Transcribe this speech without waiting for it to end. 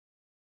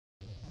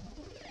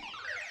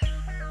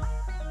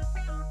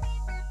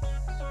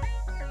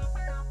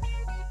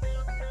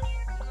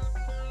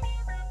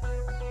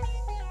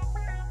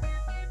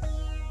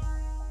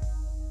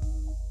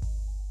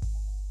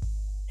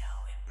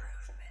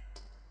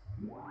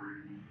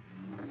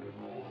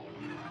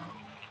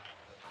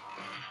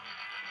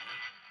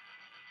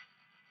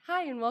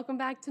Hi, and welcome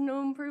back to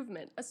No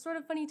Improvement, a sort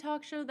of funny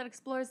talk show that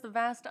explores the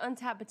vast,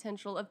 untapped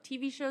potential of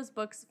TV shows,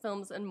 books,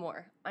 films, and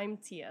more. I'm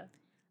Tia.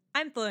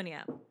 I'm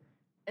Tholonia.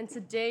 And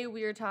today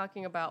we are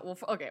talking about,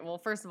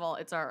 first of all,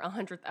 it's our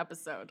 100th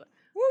episode.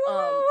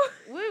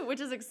 Woo! Which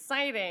is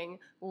exciting.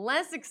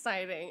 Less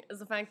exciting is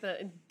the fact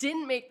that it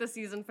didn't make the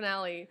season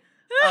finale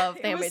of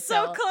The Handmaid's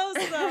Tale. It was so close,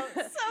 though.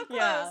 So close.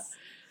 Yeah.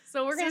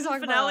 So we're going to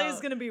talk about... Season finale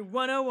is going to be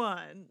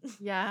 101.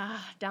 Yeah,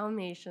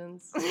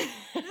 Dalmatians.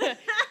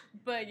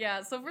 But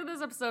yeah, so for this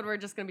episode, we're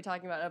just going to be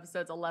talking about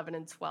episodes 11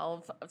 and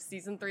 12 of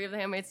season 3 of The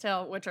Handmaid's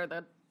Tale, which are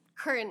the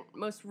current,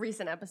 most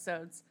recent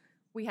episodes.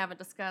 We haven't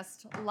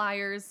discussed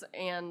Liars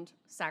and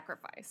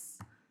Sacrifice.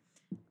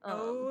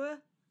 Oh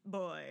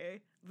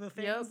boy, the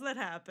things that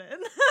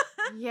happen.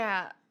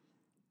 Yeah,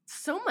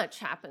 so much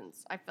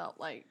happens, I felt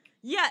like.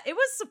 Yeah, it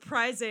was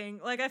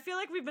surprising. Like, I feel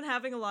like we've been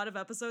having a lot of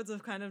episodes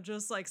of kind of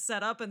just like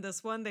set up, and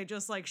this one they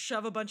just like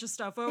shove a bunch of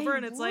stuff over,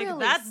 and it's really like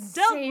that's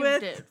dealt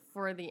with it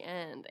for the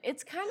end.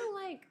 It's kind of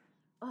like,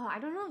 I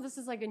don't know if this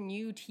is like a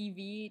new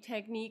TV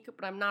technique,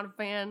 but I'm not a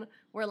fan.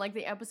 Where like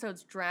the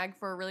episodes drag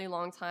for a really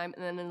long time,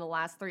 and then in the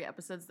last 3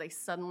 episodes they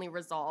suddenly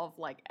resolve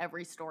like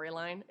every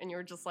storyline, and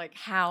you're just like,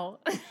 how?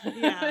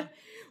 Yeah.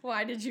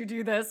 Why did you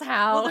do this?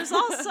 How? Well, there's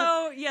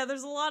also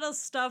there's a lot of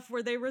stuff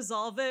where they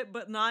resolve it,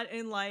 but not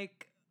in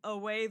like a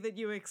way that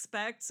you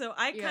expect. So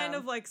I kind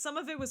of like, some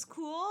of it was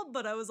cool,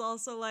 but I was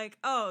also like,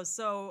 oh,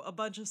 so a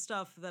bunch of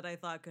stuff that I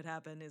thought could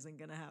happen isn't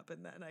gonna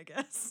happen then, I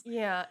guess.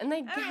 Yeah, and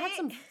they had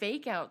some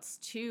fake outs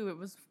too. It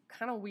was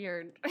kind of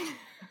weird.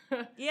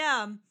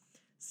 Yeah.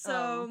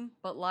 So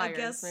but Liars, I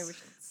guess, maybe we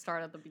should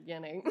start at the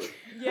beginning.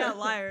 Yeah,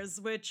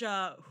 Liars, which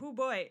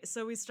boy.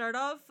 So we start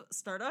off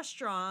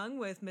strong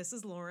with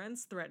Mrs.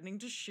 Lawrence threatening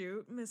to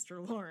shoot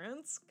Mr.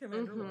 Lawrence,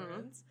 Commander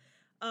Lawrence.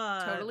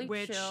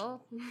 Totally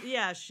chill.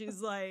 Yeah,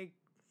 she's like,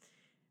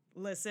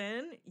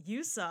 listen,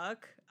 you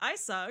suck, I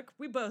suck,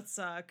 we both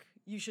suck,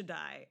 you should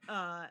die.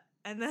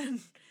 And then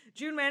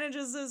June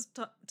manages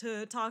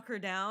to talk her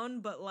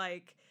down, but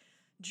like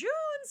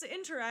June's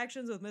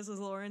interactions with Mrs.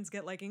 Lawrence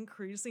get like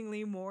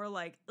increasingly more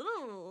like,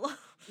 ugh.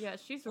 Yeah,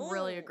 she's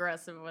really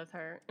aggressive with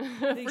her.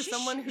 For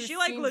someone who she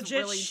like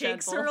legit really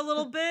shakes gentle. her a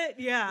little bit.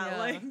 Yeah,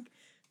 like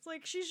it's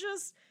like she's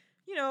just,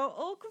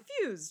 all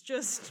confused.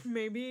 Just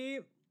maybe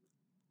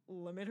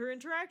limit her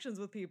interactions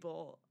with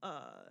people.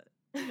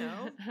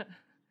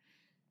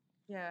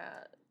 Yeah.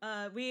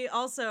 We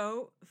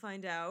also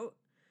find out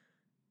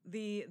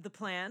the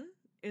plan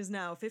is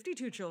now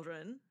 52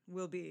 children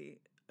will be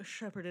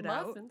shepherded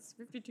muffins,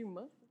 52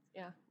 muffins.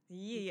 Yeah.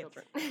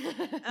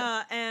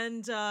 Yeah.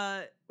 And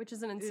which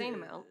is an insane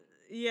amount.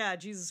 Yeah,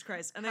 Jesus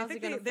Christ. And I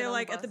think they're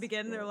like at the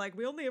beginning they're like,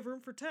 we only have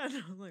room for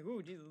 10. I'm like,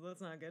 oh Jesus, that's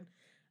not good.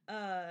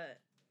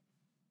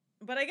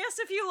 But I guess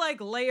if you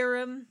like layer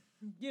them,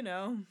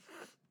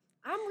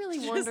 I'm really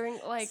wondering,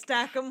 like,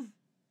 stack them.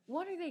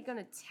 What are they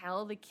gonna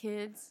tell the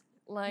kids?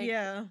 Like,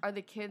 are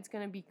the kids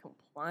gonna be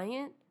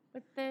compliant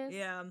with this?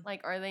 Yeah. Like,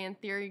 are they in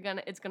theory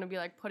it's gonna be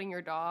like putting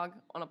your dog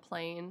on a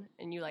plane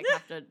and you like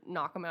have to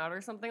knock them out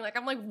or something? Like,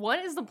 I'm like, what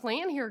is the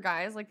plan here,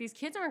 guys? Like, these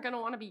kids aren't gonna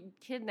want to be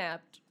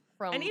kidnapped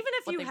from. And even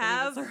if you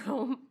have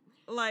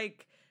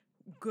like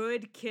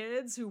good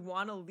kids who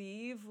want to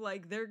leave,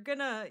 like they're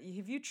gonna.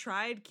 Have you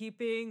tried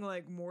keeping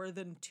like more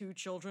than 2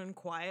 children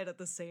quiet at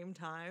the same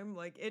time?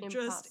 Like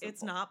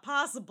it's not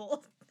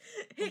possible.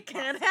 It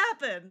can't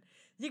happen.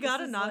 You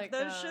gotta knock like,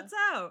 those shits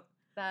out.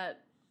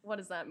 What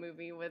is that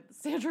movie with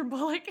Sandra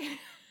Bullock?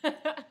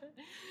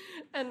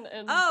 and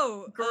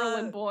girl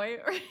and boy.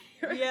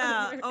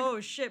 Yeah. Oh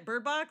shit.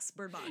 Bird Box.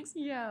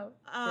 Yeah.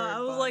 I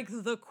was like,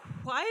 The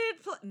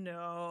Quiet Place.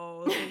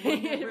 No,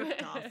 they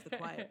ripped off The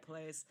Quiet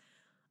Place.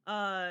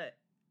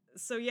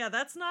 So yeah,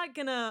 that's not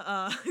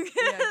gonna.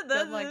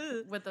 But like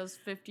with those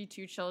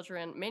 52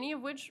 children, many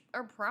of which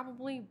are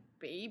probably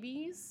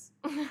babies.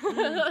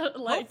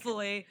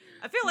 Hopefully,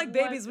 I feel like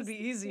babies would be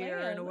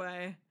easier in a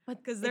way,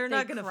 because they're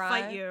not gonna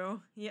fight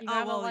you. Yeah. You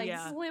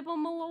gotta slip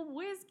them a little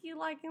whiskey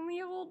like in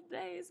the old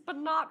days, but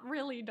not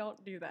really.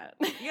 Don't do that.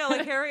 Yeah,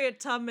 like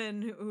Harriet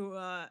Tubman, who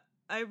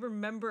I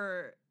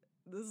remember.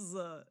 This is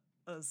a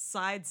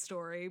side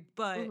story,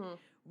 but.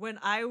 When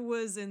I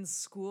was in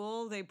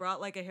school, they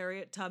brought like a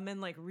Harriet Tubman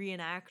like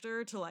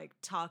reenactor to like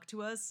talk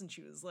to us, and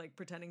she was like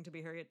pretending to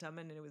be Harriet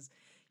Tubman, and it was,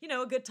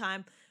 a good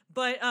time.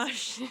 But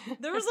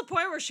there was a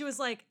point where she was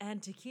like,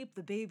 and to keep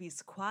the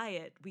babies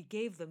quiet, we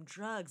gave them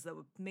drugs that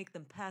would make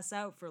them pass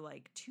out for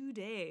like 2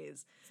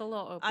 days. It's a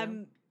little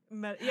open.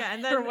 And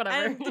then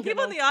and the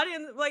people in the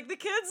audience, like the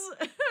kids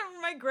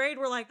in my grade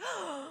were like,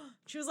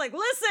 she was like,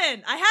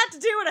 listen, I had to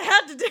do what I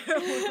had to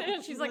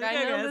do. She's like,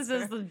 I know this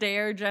is the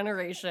dare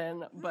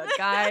generation, but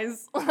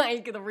guys,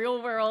 like the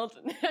real world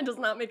does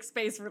not make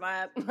space for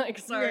that. Like,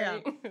 sorry. Yeah.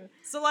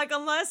 So like,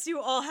 unless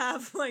you all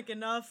have like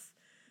enough,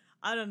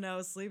 I don't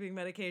know, sleeping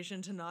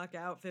medication to knock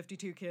out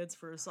 52 kids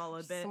for a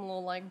solid bit. Some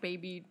little like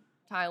baby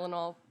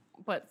Tylenol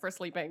but for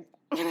sleeping.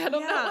 I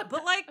don't know.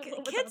 But like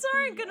kids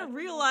aren't gonna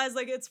realize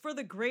like it's for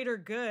the greater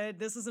good.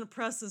 This is an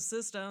oppressive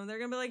system. They're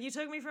gonna be like, you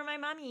took me from my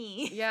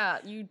mommy. Yeah,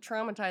 you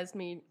traumatized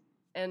me,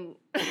 and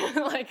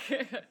like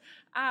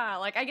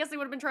like I guess they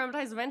would have been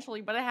traumatized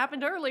eventually, but it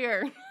happened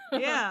earlier.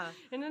 Yeah.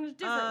 And in a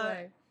different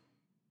way.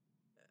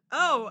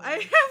 Oh, I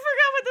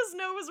forgot what this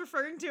note was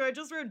referring to. I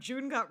just wrote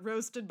June got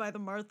roasted by the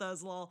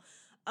Marthas, lol.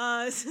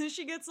 So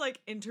she gets like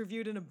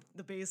interviewed in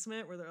the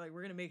basement where they're like,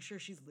 we're gonna make sure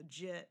she's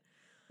legit.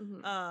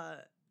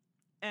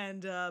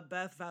 And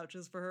Beth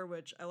vouches for her,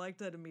 which I liked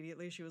that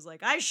immediately. She was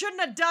like, I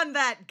shouldn't have done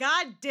that.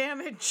 God damn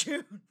it,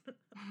 June.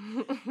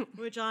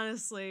 Which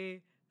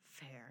honestly,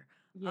 fair.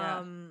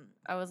 Yeah.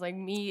 I was like,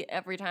 me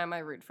every time I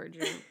root for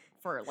June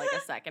for like a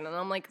second, and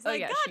I'm like, oh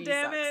yeah, God she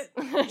damn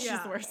sucks. She's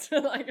Yeah. the worst.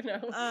 Like,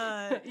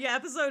 no. Yeah,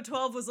 episode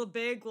 12 was a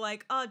big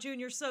like, oh, June,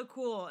 you're so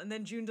cool. And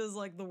then June does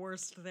like the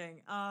worst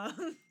thing.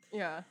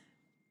 Yeah.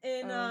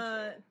 In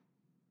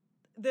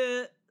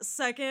the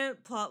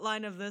second plot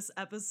line of this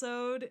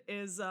episode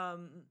is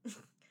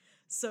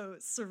so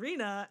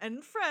Serena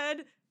and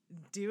Fred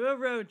do a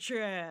road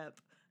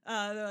trip.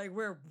 They're like,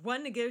 we're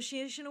one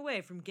negotiation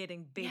away from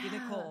getting baby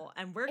Nicole,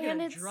 and we're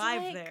gonna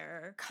drive like,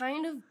 there.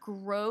 Kind of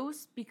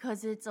gross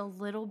because it's a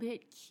little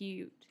bit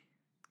cute,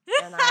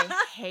 and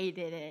I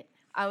hated it.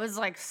 I was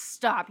like,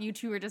 stop, you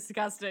two are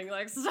disgusting.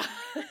 Like, stop.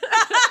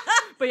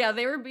 But yeah,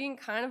 they were being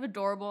kind of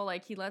adorable.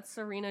 Like, he lets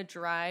Serena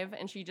drive,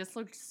 and she just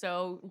looked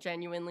so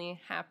genuinely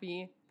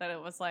happy that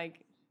it was like,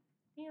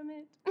 damn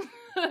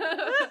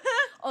it.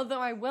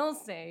 Although I will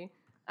say,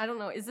 I don't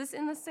know, is this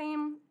in the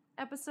same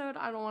episode?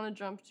 I don't want to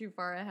jump too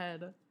far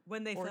ahead.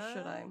 When they or fuck?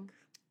 Should I?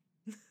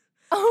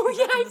 Oh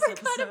yeah, I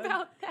forgot episode.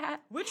 about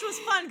that. Which was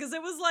fun, because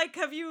it was like,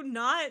 have you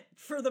not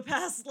for the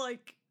past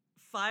like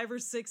 5 or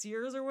 6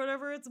 years or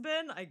whatever it's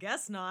been? I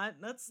guess not.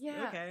 That's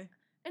okay.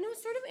 And it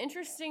was sort of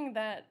interesting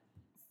that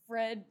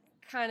Fred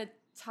kind of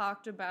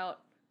talked about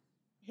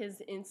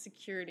his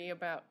insecurity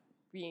about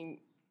being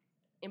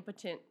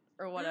impotent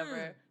or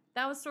whatever.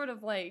 That was sort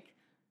of like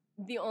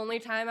the only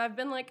time I've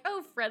been like,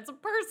 oh, Fred's a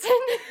person.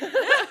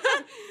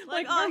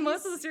 like for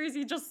most of the series,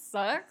 he just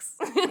sucks.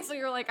 So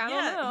you're like, I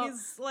don't know.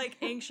 He's like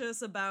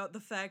anxious about the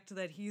fact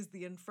that he's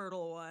the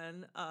infertile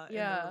one in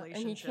the relationship.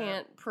 And he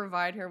can't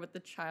provide her with the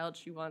child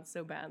she wants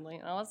so badly.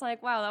 And I was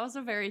like, wow, that was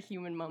a very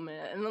human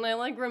moment. And then I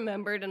like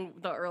remembered in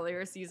the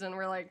earlier season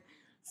where like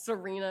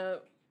Serena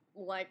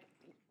like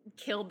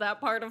killed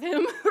that part of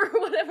him or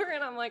whatever.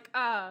 And I'm like,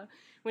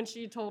 when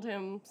she told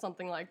him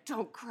something like,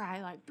 don't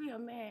cry, like, be a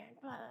man,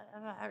 blah,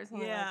 blah, blah, or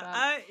something like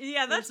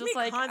that. That's me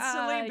like,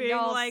 constantly being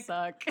y'all like,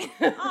 suck.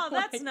 oh,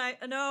 that's nice.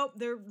 No,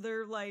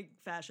 they're like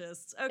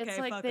fascists. Okay, it's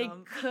like fuck they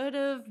them. could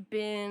have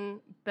been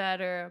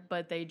better,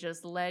 but they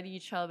just led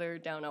each other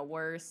down a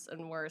worse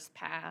and worse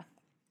path.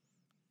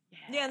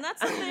 Yeah, and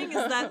that's the thing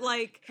is that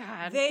like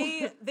God.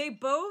 they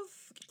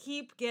both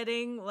keep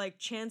getting like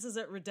chances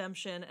at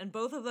redemption, and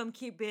both of them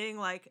keep being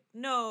like,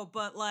 no,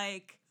 but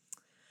like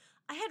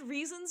I had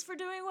reasons for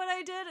doing what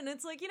I did, and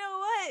it's like, you know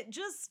what?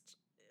 Just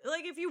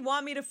like if you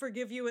want me to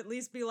forgive you, at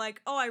least be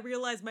like, oh, I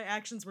realized my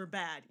actions were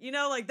bad. You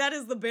know, like that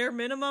is the bare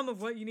minimum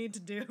of what you need to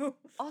do.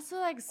 Also,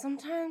 like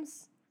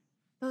sometimes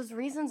those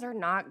reasons are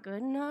not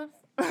good enough.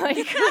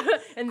 Like,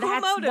 and Cool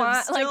that's motives,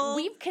 why, still. like,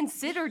 we've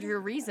considered your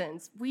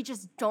reasons. We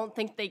just don't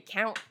think they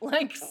count.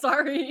 Like,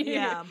 sorry.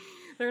 Yeah.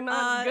 They're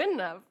not good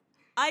enough.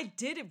 I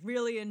did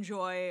really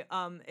enjoy,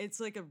 it's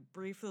like a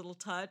brief little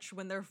touch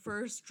when they're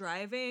first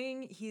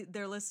driving,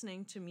 they're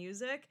listening to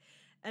music,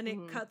 and it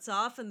cuts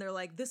off, and they're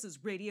like, this is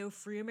Radio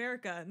Free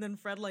America, and then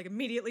Fred like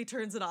immediately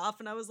turns it off,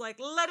 and I was like,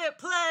 let it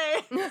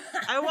play!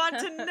 I want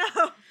to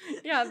know!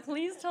 Yeah,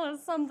 please tell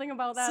us something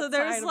about that. So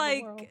there's side of like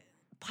the world.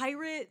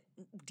 pirate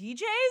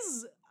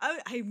DJs?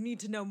 I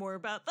need to know more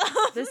about them.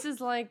 This is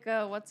like,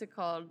 what's it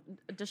called?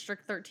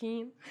 District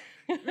 13?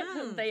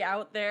 They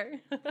out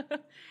there.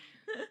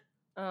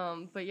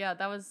 But yeah,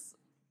 that was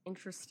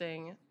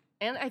interesting.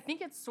 And I think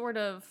it's sort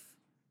of,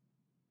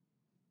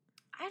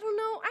 I don't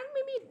know,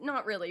 maybe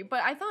not really,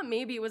 but I thought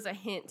maybe it was a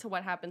hint to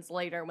what happens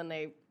later when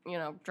they,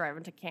 drive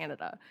into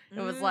Canada.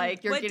 It was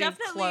like, you're getting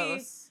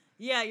close.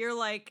 Yeah, you're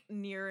like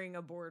nearing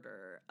a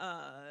border.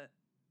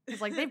 It's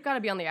like, they've got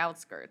to be on the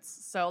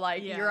outskirts. So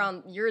like,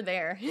 you're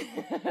there.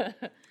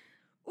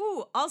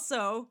 Ooh,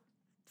 also,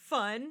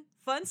 fun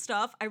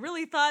stuff. I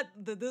really thought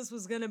that this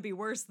was gonna be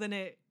worse than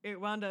it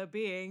wound up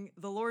being.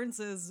 The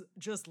Lawrences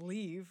just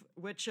leave,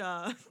 which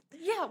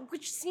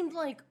which seemed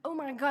like, oh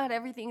my god,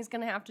 everything's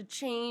gonna have to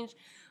change.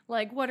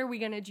 Like, what are we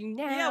gonna do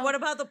now? Yeah, what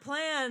about the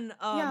plan?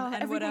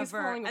 And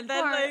whatever. And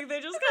then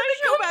they just kind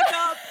of go back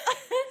up.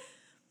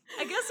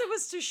 I guess it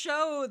was to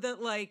show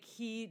that like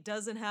he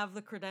doesn't have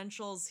the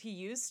credentials he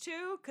used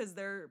to, because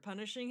they're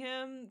punishing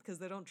him because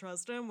they don't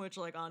trust him, which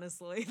like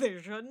honestly they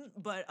shouldn't.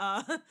 But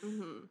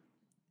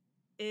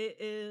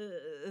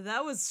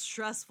that was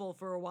stressful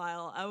for a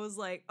while. I was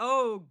like,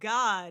 oh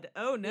god,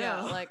 oh no.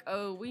 Yeah, like,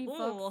 oh, we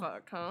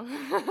fuck, huh?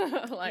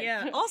 Like,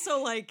 yeah.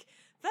 Also, like,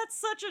 That's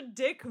such a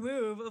dick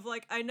move of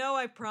like, I know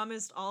I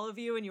promised all of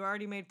you and you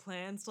already made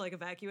plans to like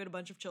evacuate a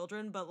bunch of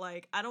children, but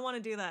like, I don't want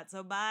to do that,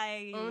 so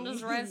bye. I'm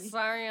just write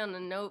sorry on a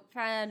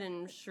notepad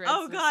and shred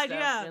Oh, some God, stuff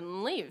yeah.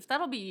 and leave.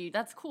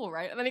 That's cool,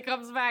 right? And then he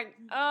comes back.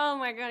 Oh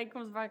my god, he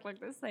comes back like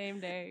the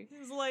same day.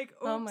 He's like,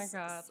 oops, oh my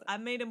god, I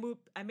made a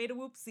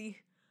whoopsie.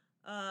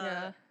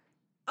 Yeah.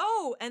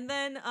 Oh, and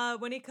then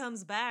when he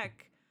comes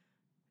back,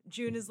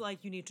 June is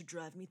like, you need to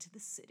drive me to the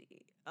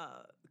city.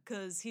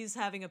 Because he's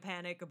having a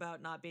panic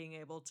about not being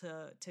able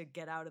to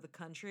get out of the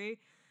country.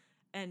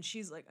 And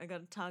she's like, I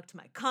gotta talk to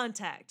my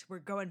contact. We're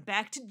going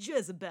back to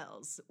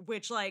Jezebel's.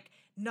 Which, like,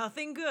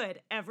 nothing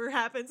good ever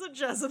happens at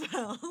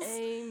Jezebel's.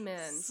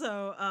 Amen.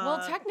 So,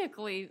 well,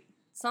 technically,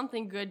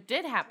 something good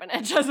did happen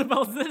at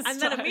Jezebel's this time. And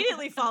then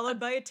immediately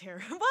followed by a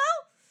terror.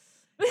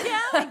 Well,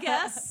 yeah, I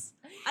guess.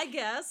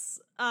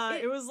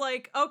 It was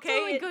like,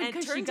 okay,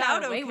 it turns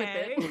out okay. With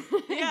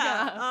it.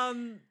 Yeah.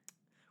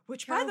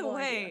 Which, terrible by the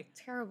way, idea.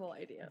 Terrible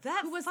idea.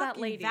 That Who was fucking that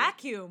lady?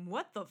 vacuum.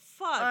 What the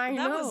fuck? I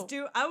know.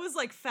 I was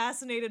like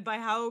fascinated by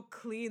how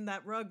clean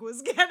that rug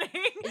was getting.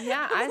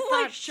 Yeah, I like,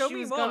 thought she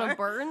was gonna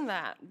burn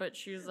that, but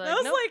she was like, that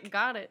was nope, like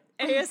got it.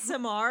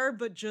 ASMR,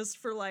 but just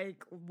for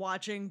like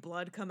watching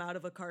blood come out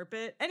of a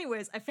carpet.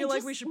 Anyways, I feel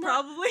like we should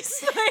probably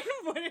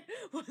explain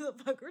what the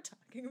fuck we're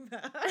talking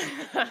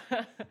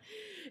about.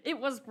 It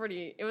was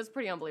pretty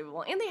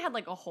unbelievable, and they had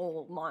like a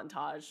whole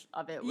montage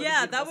of it. With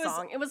yeah, a that was.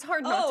 Song. It was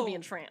hard not to be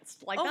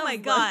entranced. Like, oh my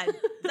god,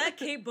 that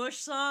Kate Bush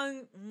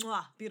song,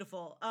 mwah,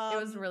 beautiful.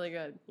 It was really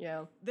good.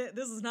 Yeah,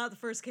 this is not the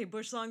first Kate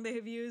Bush song they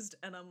have used,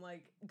 and I'm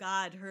like,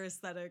 God, her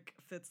aesthetic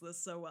fits this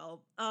so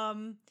well.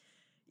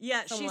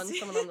 Yeah, someone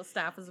on the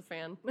staff is a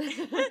fan. In my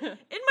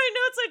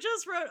notes, I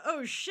just wrote,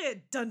 "Oh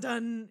shit, Dun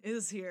Dun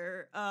is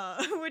here,"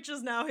 which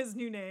is now his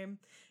new name.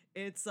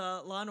 It's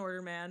Law and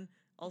Order Man.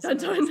 Also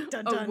Dun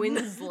Dun. Oh,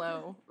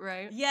 Winslow,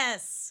 right?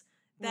 Yes,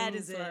 that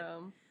is it.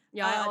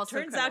 Yeah, I also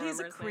turns out he's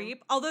a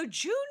creep. Although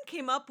June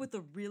came up with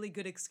a really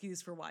good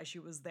excuse for why she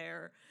was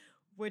there,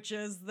 which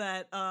is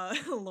that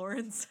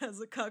Lawrence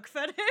has a cuck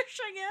fetish,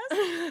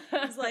 I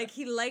guess. He's like,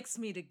 he likes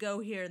me to go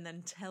here and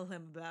then tell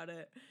him about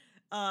it.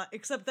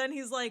 Except then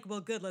he's like,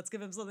 well, good, let's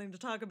give him something to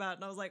talk about.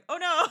 And I was like, oh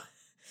no!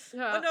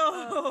 Yeah,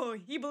 oh no!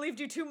 He believed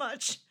you too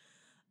much.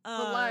 The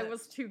lie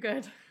was too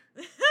good.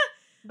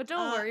 But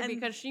don't worry,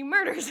 because she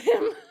murders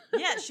him.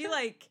 Yeah, she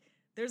like,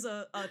 there's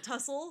a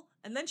tussle,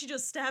 and then she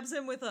just stabs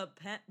him with a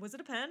pen. Was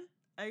it a pen?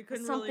 I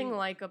couldn't Something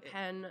like a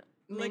pen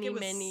like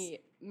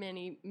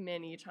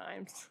many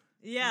times.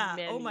 Yeah,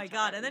 many oh my times.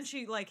 god. And then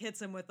she like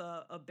hits him with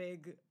a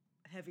big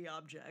heavy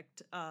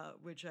object,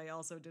 which I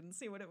also didn't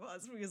see what it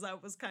was because I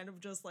was kind of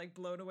just like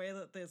blown away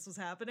that this was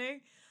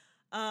happening.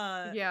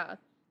 Yeah.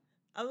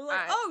 I was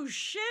like, oh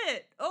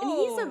shit.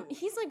 Oh. And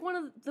he's like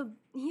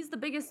he's the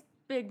biggest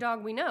big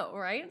dog we know,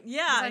 right?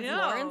 Yeah, besides I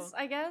know. Lawrence,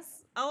 I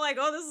guess. I'm like,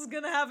 oh, this is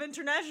gonna have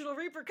international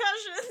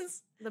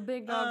repercussions. The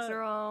big dogs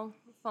are all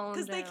falling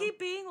down. Because they keep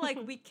being like,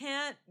 we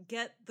can't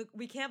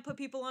put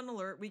people on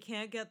alert. We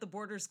can't get the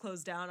borders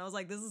closed down. I was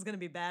like, this is gonna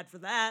be bad for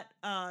that,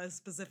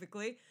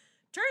 specifically.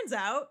 Turns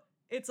out,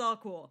 it's all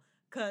cool.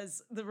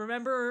 Because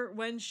remember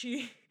when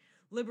she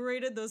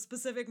liberated those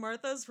specific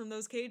Marthas from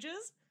those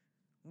cages?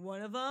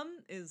 One of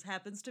them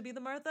happens to be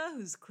the Martha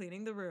who's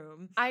cleaning the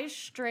room. I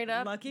straight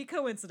up lucky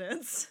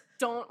coincidence.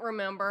 Don't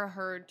remember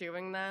her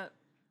doing that.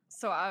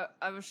 So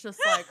I was just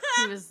like,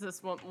 who is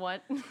this one?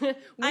 What?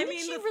 When did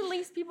she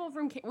release people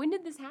from when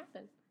did this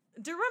happen?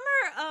 Do you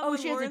remember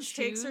when Lawrence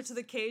takes her choose? to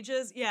the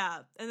cages? Yeah.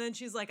 And then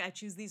she's like, I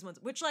choose these ones.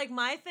 Which, like,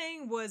 my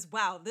thing was,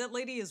 wow, that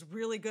lady is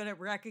really good at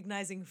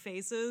recognizing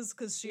faces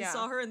because she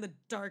saw her in the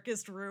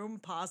darkest room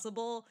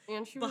possible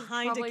and she was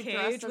behind a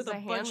cage with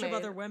a bunch of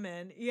other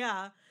women.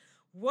 Yeah.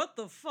 What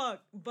the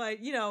fuck?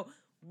 But, you know,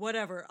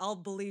 whatever. I'll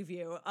believe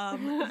you.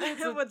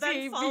 What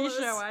then follows,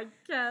 show, I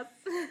guess.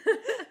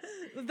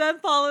 Then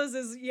follows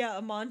is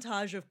a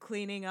montage of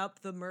cleaning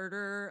up the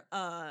murder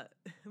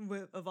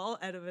of all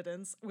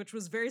evidence, which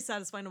was very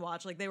satisfying to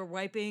watch. Like they were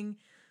wiping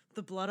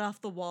the blood off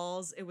the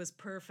walls. It was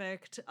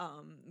perfect.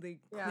 They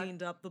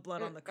cleaned up the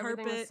blood on the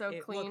carpet. Was so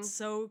it clean. Looked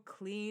so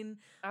clean.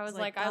 I was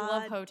like, I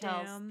love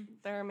hotels. Damn.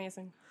 They're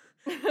amazing.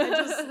 I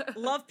just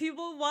love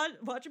people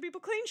watching people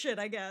clean shit,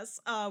 I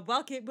guess.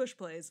 While Kate Bush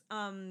plays.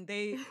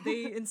 They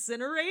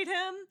incinerate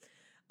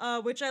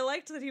him, which I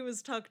liked that he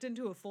was tucked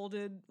into a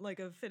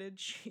fitted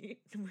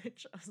sheet,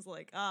 which I was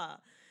like,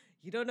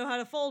 you don't know how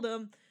to fold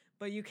him,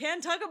 but you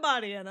can tuck a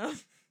body in him.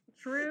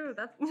 True,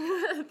 that's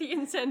the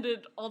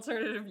intended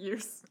alternative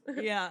use.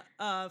 Yeah,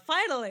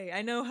 finally,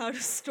 I know how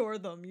to store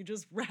them. You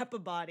just wrap a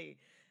body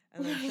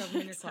and then shove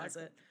them in your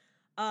closet.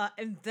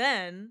 And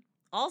then...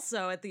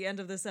 Also, at the end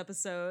of this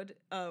episode,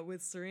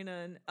 with Serena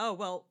and... Oh,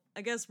 well,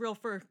 I guess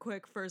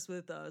quick first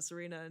with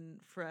Serena and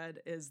Fred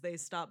is they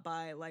stop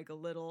by, like, a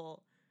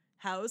little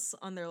house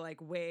on their,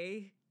 like,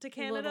 way to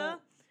Canada.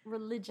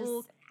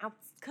 Religious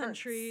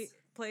country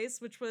place,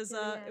 which was,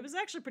 it was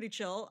actually pretty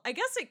chill. I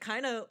guess it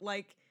kind of,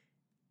 like,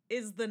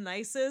 is the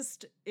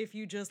nicest if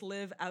you just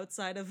live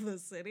outside of the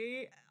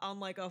city on,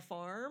 like, a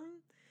farm.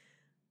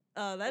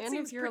 That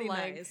seems pretty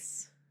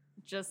nice.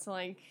 Just,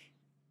 like...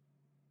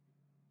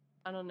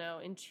 I don't know,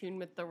 in tune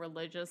with the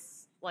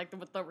religious, like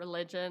with the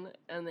religion,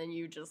 and then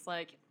you just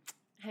like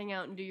hang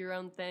out and do your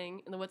own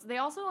thing in the woods. They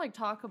also like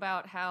talk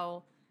about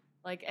how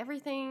like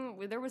everything,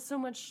 there was so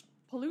much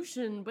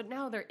pollution, but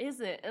now there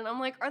isn't. And I'm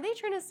like, are they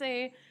trying to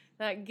say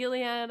that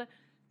Gilead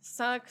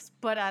sucks,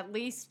 but at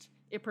least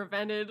it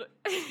prevented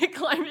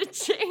climate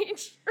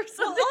change or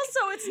something? Well,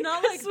 also, it's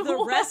not like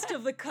the rest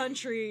of the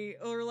country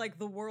or like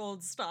the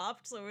world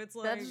stopped, so it's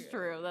like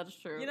That's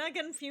true. You're not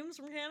getting fumes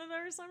from Canada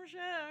or some shit.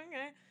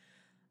 Okay.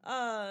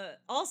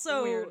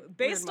 Also, Weird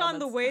based on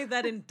the moments. way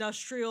that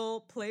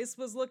Industrial Place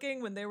was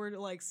looking when they were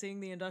like seeing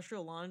the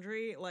industrial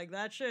laundry, like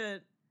that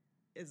shit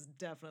is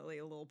definitely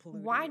a little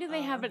polluted. Why do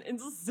they have an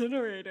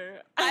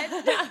incinerator?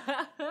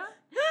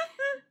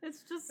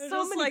 It's just They're so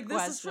just many like,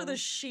 questions. this is for the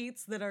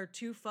sheets that are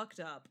too fucked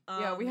up.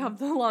 Yeah, we have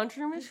the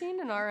laundry machine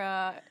in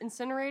our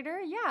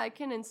incinerator. Yeah, it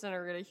can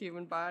incinerate a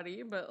human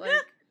body, but like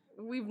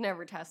we've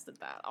never tested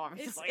that.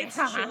 Obviously, It's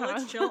chill.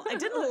 It's chill. I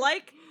didn't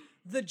like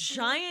the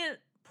giant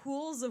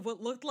pools of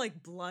what looked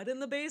like blood in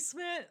the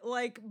basement.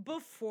 Like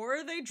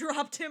before they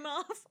dropped him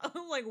off,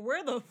 I'm like,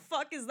 where the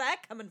fuck is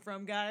that coming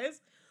from,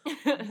 guys?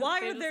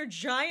 Why are there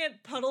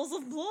giant puddles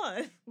of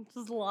blood?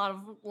 Just a lot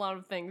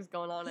of things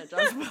going on at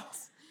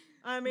Jezebel's.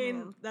 I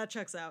mean, that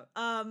checks out.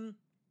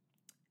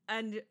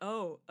 And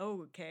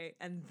okay.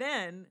 And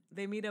then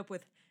they meet up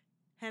with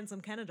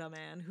handsome Canada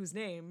man, whose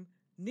name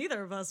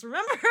neither of us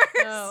remembers.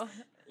 No,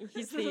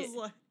 He's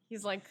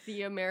he's like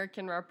the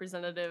American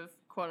representative,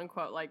 quote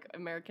unquote, like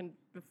American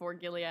before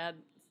Gilead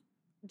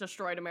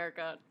destroyed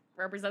America,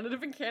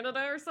 representative in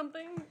Canada or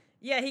something.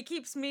 Yeah, he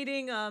keeps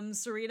meeting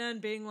Serena and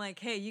being like,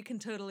 "Hey, you can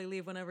totally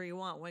leave whenever you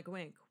want." Wink,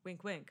 wink,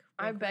 wink, wink.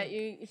 I bet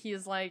you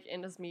he's like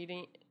in his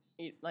meeting,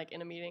 like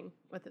in a meeting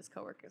with his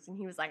coworkers, and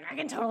he was like, "I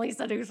can totally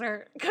seduce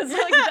her," because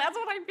like that's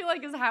what I feel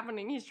like is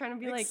happening. He's trying to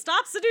be like,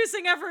 "Stop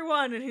seducing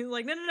everyone," and he's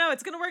like, "No,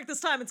 it's gonna work this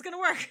time. It's gonna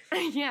work."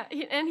 Yeah,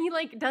 and he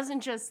like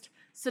doesn't just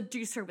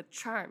seduce her with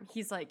charm.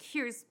 He's like,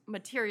 "Here's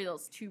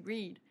materials to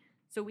read,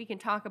 so we can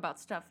talk about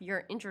stuff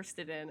you're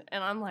interested in."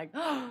 And I'm like,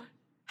 oh,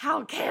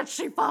 how can't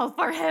she fall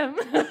for him?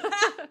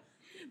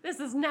 This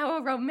is now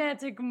a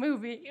romantic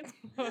movie.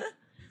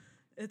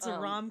 It's a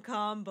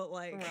rom-com, but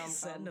like rom-com.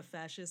 set in a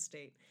fascist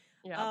state.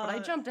 Yeah, but I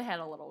jumped ahead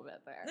a little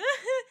bit there.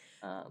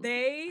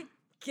 They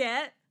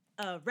get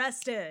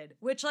arrested,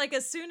 which like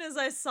as soon as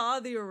I saw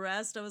the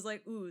arrest, I was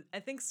like, ooh, I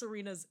think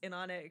Serena's in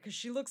on it because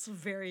she looks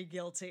very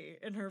guilty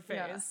in her face.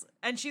 Yeah.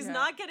 And she's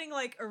not getting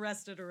like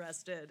arrested.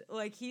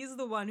 Like he's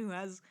the one who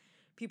has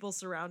people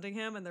surrounding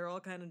him and they're all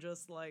kind of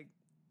just like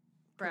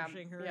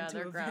pushing her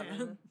into a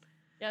van.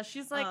 Yeah,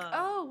 she's like,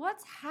 oh,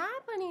 what's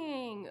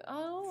happening?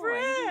 Oh,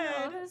 Fred,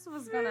 I didn't know this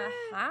was gonna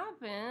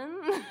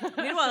happen.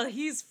 Meanwhile,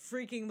 he's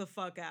freaking the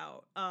fuck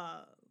out.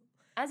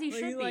 As he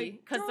should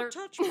be, because don't they're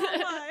touch my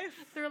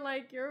life. They're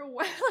like, you're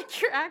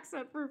like your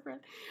accent proof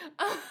friend.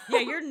 Yeah,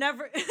 you're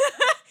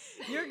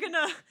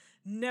gonna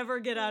never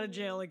get out of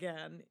jail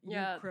again.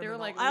 Yeah, they were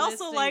like, I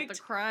also liked the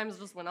crimes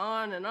just went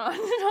on and on and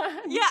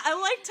on. Yeah, I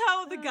liked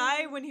how the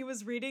guy, when he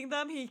was reading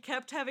them, he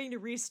kept having to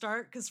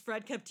restart because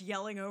Fred kept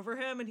yelling over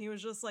him, and he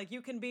was just like,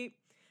 you can be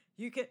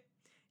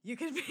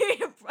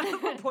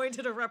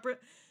appointed a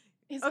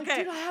He's okay. like,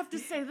 dude, I have to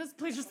say this,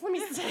 please, just let me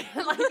say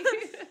it. Like,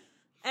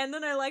 and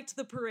then I liked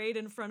the parade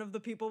in front of the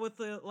people with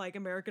the like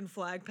American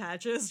flag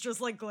patches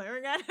just like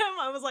glaring at him.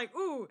 I was like,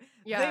 ooh,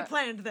 they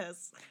planned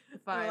this.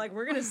 They're like,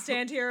 we're gonna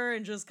stand here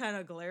and just kind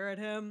of glare at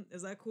him.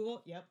 Is that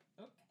cool? Yep.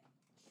 Okay.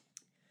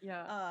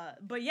 Yeah.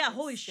 But yeah,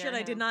 holy shit,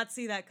 I did not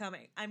see that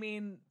coming. I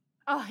mean,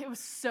 oh, it was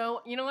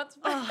so, you know what's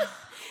funny?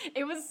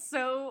 It was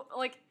so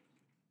like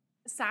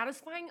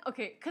satisfying.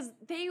 Okay, because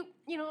they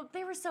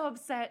were so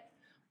upset,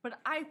 but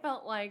I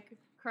felt like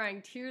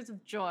crying tears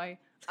of joy.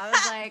 I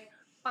was like,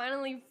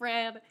 finally,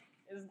 Fred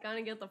is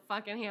gonna get the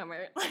fucking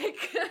hammer.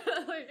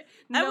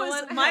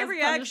 My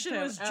reaction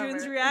was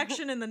June's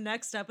reaction in the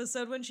next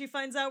episode when she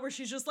finds out, where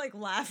she's just like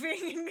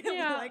laughing and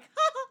like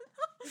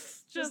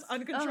just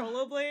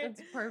uncontrollably.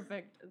 It's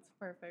perfect. It's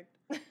perfect.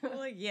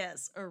 Like,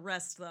 yes,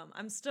 arrest them.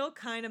 I'm still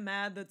kind of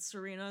mad that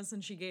Serena,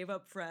 since she gave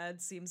up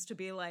Fred, seems to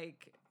be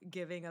like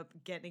getting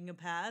a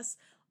pass.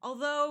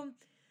 Although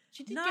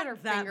she did get her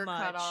finger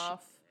cut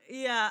off.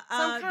 Yeah,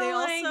 so they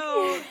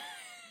also.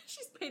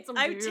 She's paid some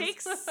I dues.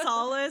 take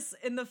solace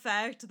in the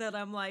fact that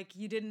I'm like,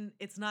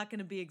 it's not going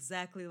to be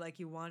exactly like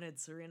you wanted,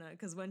 Serena.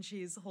 Because when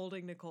she's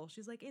holding Nicole,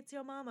 she's like, it's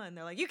your mama. And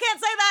they're like, you can't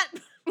say that.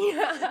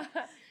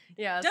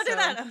 Yeah. Don't do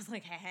that. I was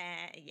like,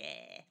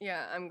 yeah.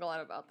 Yeah, I'm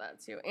glad about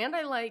that too. And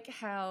I like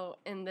how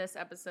in this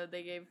episode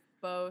they gave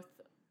both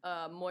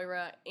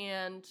Moira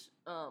and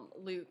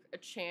Luke a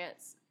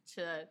chance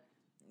to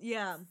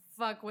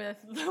fuck with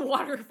the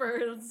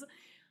Waterfords,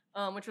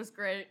 which was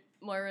great.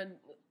 Moira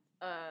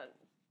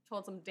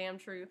told some damn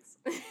truths,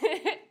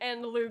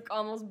 and Luke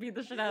almost beat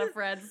the shit out of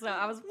Fred, so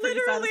I was pretty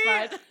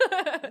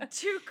satisfied.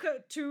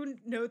 Two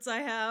notes I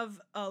have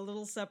a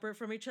little separate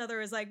from each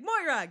other is like,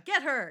 Moira,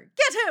 get her,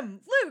 get him,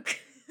 Luke.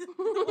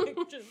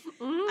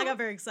 I got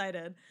very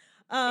excited.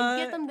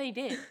 And get them they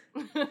did.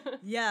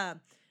 Yeah.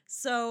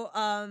 So,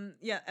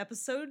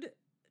 episode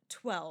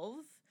 12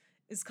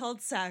 is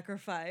called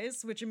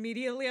Sacrifice, which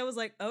immediately I was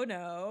like, oh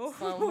no.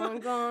 Someone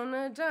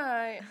gonna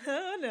die.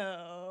 Oh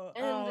no.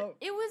 And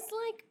it was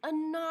like a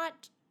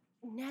not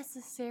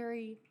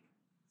necessary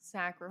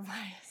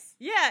sacrifice.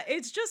 Yeah,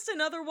 it's just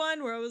another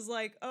one where I was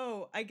like,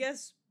 oh, I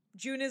guess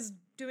June is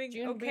doing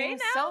June okay being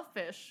now.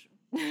 selfish.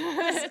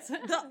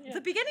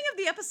 The beginning of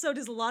the episode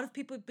is a lot of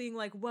people being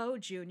like, whoa,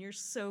 June, you're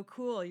so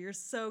cool. You're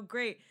so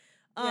great.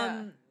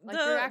 Yeah, like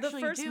you're The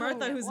actually first doing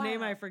Martha, it. whose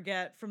name I Wow.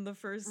 forget from the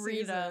first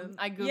Rita. season.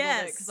 I googled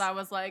Yes. it because I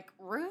was like,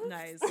 Ruth.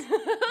 Nice. I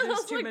There's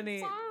was too like,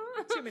 many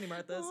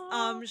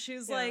Marthas.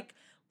 She's Yeah. like,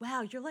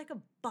 wow, you're like a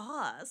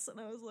boss, and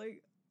I was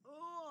like,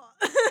 oh.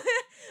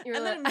 You're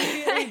And then like-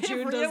 immediately if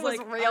June Rita does was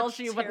like real, a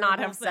she would not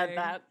terrible have said thing.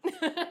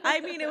 that. I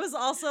mean, it was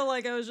also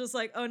like I was just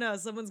like, oh no,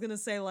 someone's gonna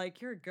say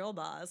like you're a girl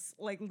boss,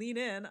 like lean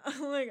in.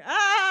 I'm like,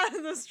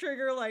 this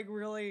trigger like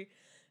really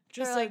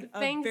just like, like a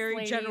 "Thanks,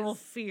 very general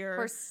ladies, fear.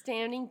 for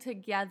standing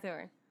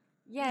together.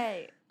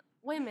 Yay,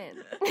 women.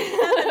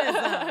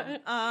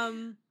 Feminism.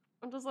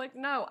 I'm just like,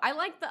 no. I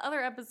like the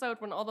other episode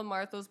when all the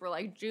Marthas were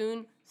like,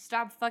 June,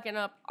 stop fucking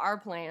up our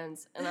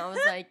plans. And I was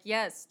like,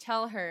 yes,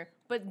 tell her.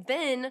 But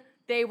then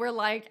they were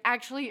like,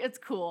 actually, it's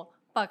cool.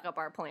 Fuck up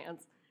our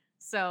plans.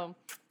 So,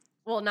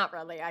 well, not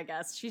really, I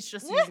guess. She's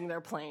just using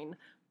their plane.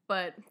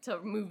 But to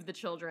move the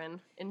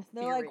children, in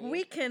theory. They're like,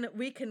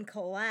 we can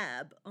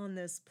collab on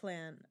this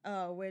plan,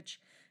 which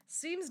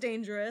seems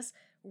dangerous.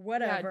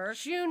 Whatever. Yeah,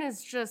 June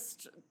is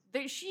just...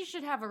 she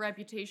should have a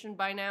reputation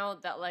by now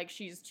that, like,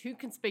 she's too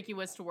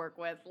conspicuous to work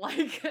with.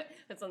 Like,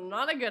 it's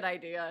not a good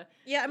idea.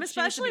 Yeah, I'm She should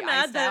especially be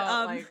mad iced that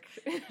out, like...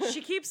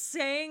 she keeps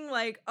saying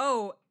like,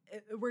 "Oh,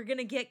 we're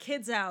gonna get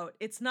kids out.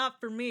 It's not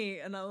for me."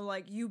 And I'm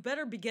like, "You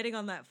better be getting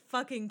on that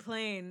fucking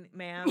plane,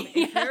 ma'am.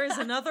 If there is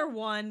another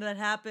one that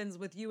happens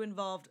with you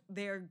involved,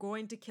 they are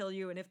going to kill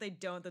you. And if they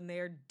don't, then they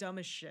are dumb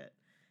as shit.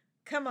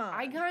 Come on."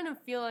 I kind of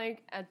feel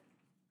like at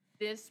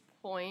this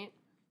point,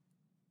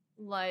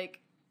 like,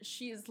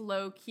 she's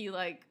low-key,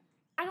 like,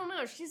 I don't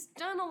know, she's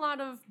done a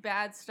lot of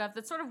bad stuff.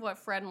 That's sort of what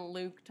Fred and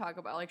Luke talk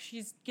about. Like,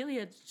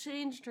 Gilead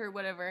changed her,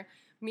 whatever.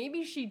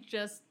 Maybe she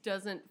just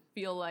doesn't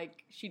feel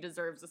like she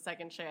deserves a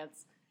second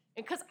chance.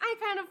 Because I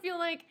kind of feel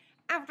like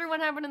after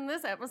what happened in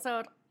this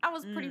episode, I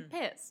was pretty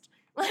pissed.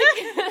 Like,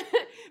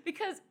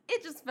 because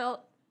it just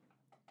felt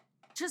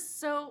just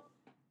so,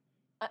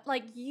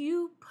 like,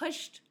 you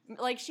pushed,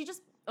 like,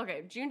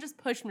 June just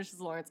pushed Mrs.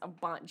 Lawrence a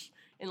bunch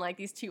in, like,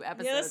 these 2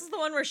 episodes. Yeah, this is the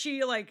one where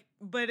she, like,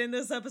 but in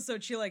this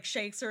episode, she, like,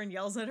 shakes her and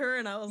yells at her,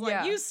 and I was like,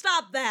 Yeah. you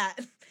stop that.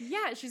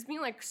 Yeah, she's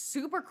being, like,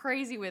 super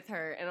crazy with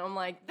her, and I'm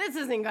like, this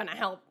isn't gonna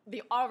help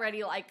the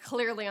already, like,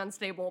 clearly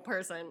unstable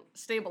person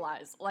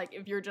stabilize, like,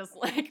 if you're just,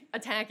 like,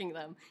 attacking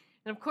them.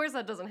 And of course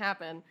that doesn't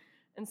happen.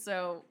 And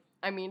so,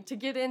 I mean, to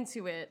get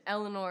into it,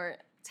 Eleanor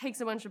takes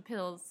a bunch of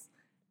pills,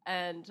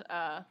 and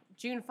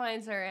June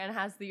finds her and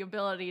has the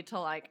ability to,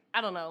 like, I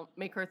don't know,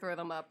 make her throw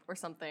them up or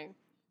something.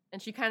 And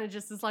she kind of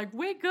just is like,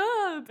 wake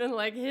up, and,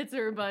 like, hits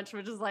her a bunch,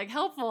 which is, like,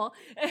 helpful.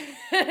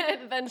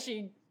 And then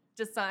she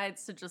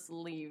decides to just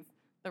leave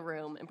the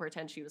room and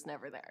pretend she was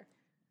never there.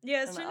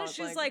 Yeah, as And soon I as was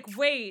she's like- like,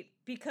 wait,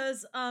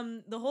 because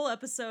the whole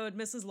episode,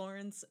 Mrs.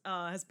 Lawrence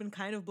has been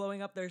kind of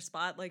blowing up their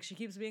spot. Like, she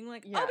keeps being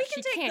like, oh, we can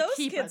she take can't those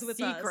keep kids a with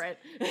secret.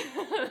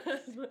 us.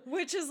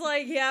 Which is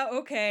like, yeah,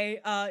 okay.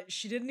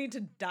 She didn't need to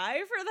die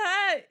for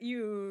that,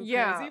 you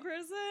Yeah. crazy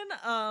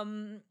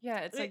person. Yeah,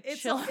 it's like, It's-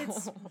 chill.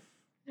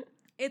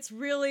 It's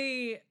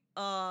really,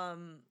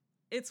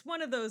 it's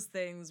one of those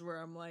things where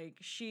I'm like,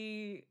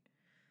 she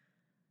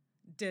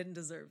didn't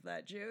deserve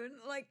that, June.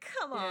 Like,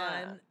 come on.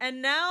 Yeah.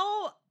 And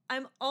now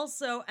I'm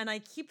also, and I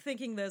keep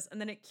thinking this, and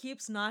then it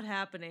keeps not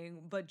happening,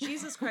 but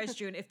Jesus Christ,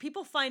 June, if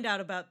people find out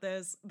about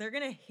this, they're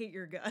gonna hate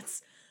your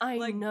guts. I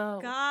Like, know.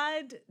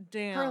 God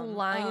damn. Her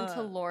line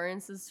to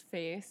Lawrence's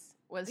face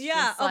was yeah,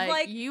 just of like,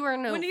 like, you are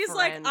no when he's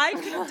friend. like, I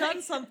could have done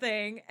Like,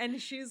 something,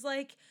 and she's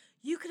like,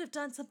 you could have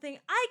done something,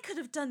 I could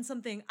have done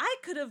something, I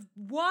could have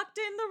walked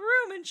in the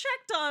room and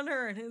checked on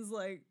her, and he's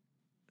like,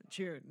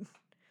 June.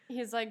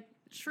 He's like,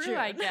 true, June.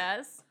 I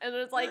guess. And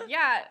it's like,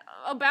 yeah,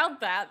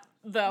 about that,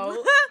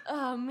 though.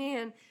 Oh,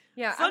 man.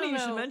 Yeah, I Funny don't you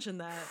should know. mention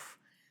that.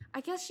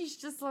 I guess she's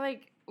just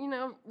like, you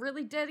know,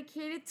 really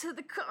dedicated to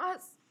the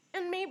cause.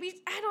 And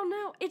maybe, I don't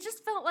know. It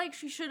just felt like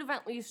she should have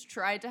at least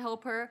tried to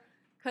help her.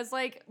 Because,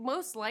 like,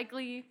 most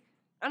likely,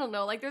 I don't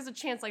know, like, there's a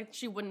chance, like,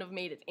 she wouldn't have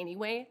made it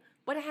anyway.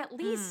 But at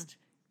least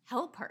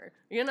help her.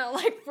 You know,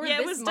 like, for Yeah,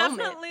 this it was moment.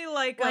 definitely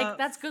like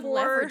That's good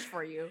leverage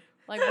for you.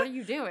 Like, what are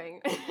you doing?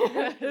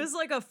 It was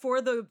like a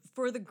for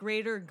the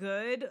greater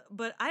good,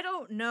 but I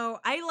don't know.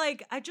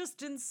 I just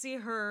didn't see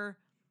her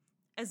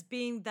as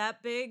being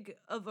that big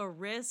of a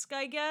risk,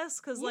 I guess,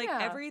 because like Yeah.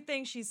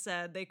 everything she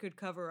said they could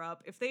cover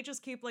up if they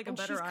just keep like a And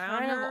better she's eye on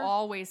kind her. of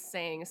always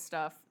saying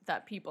stuff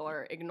that people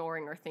are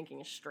ignoring or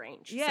thinking is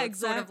strange. Yeah, so it's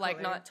sort of like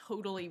exactly. not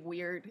totally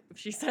weird if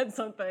she said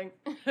something.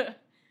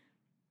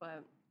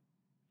 But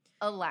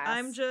alas.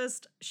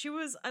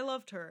 I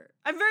loved her.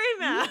 I'm very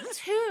mad. Me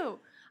too.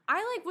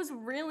 I like was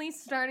really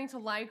starting to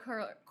like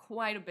her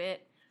quite a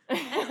bit. Like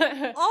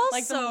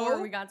the more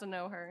also- we got to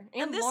know her.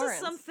 And this Lawrence. is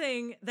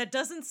something that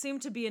doesn't seem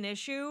to be an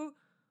issue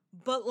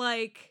But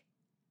like,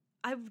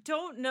 I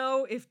don't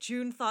know if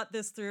June thought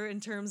this through in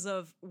terms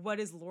of what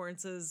is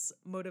Lawrence's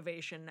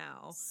motivation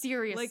now.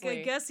 Seriously. Like,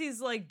 I guess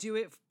he's like, do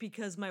it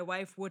because my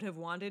wife would have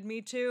wanted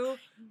me to.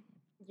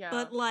 Yeah.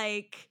 But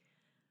like,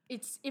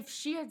 it's if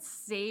she had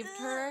saved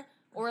her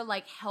or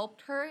like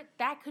helped her,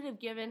 that could have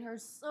given her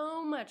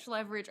so much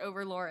leverage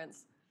over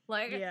Lawrence.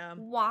 Like,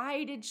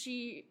 why did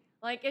she?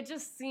 Like, it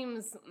just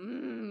seems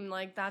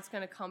like that's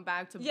gonna come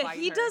back to bite her. Yeah,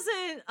 he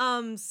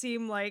doesn't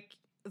seem like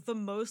the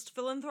most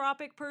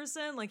philanthropic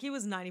person. Like, he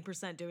was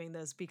 90% doing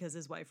this because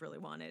his wife really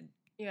wanted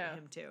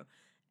him to,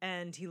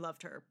 and he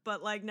loved her.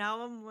 But like,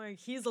 now I'm like,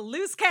 he's a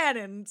loose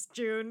cannon,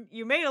 June.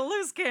 You made a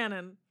loose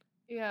cannon.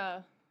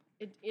 Yeah,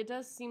 it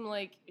does seem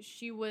like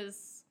she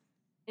was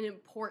an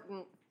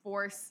important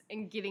force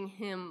in getting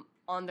him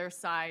on their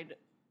side,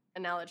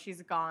 and now that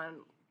she's gone,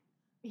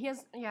 he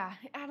has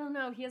I don't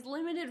know, he has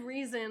limited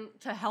reason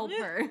to help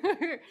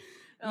her.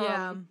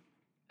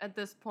 At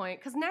this point,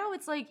 because now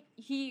it's like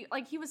he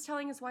was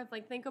telling his wife,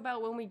 like, think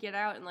about when we get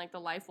out and like the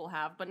life we'll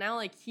have, but now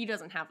like he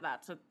doesn't have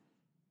that to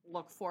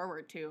look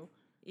forward to.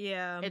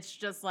 It's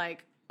just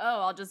like,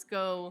 oh, I'll just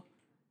go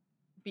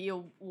be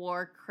a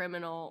war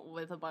criminal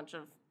with a bunch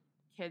of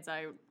kids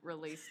I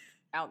released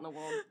out in the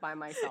world by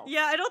myself.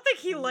 Yeah, I don't think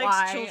he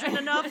likes children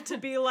enough to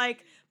be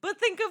like, but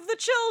think of the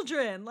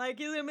children. Like,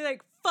 he's gonna be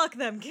like, fuck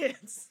them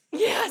kids.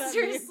 Yeah,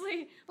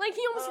 seriously. Like,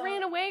 he almost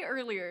ran away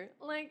earlier.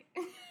 Like,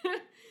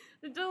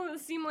 it doesn't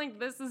seem like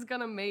this is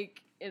gonna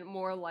make it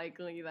more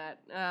likely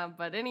that,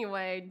 but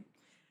anyway,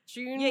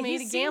 June made a gamble. Yeah,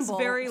 he seems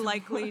very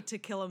likely to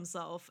kill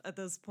himself at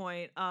this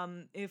point,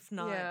 if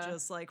not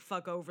just, like,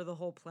 fuck over the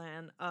whole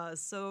plan.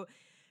 So,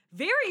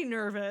 very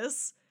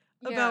nervous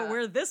about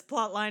where this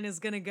plot line is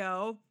gonna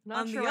go. Not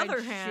on sure the other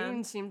why hand,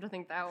 June seemed to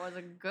think that was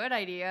a good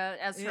idea,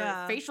 as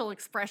her facial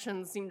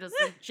expressions seemed to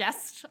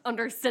suggest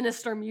under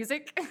sinister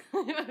music.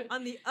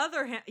 On the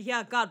other hand,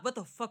 God, what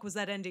the fuck was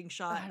that ending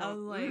shot?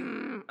 I'm like,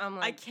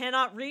 I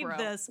cannot read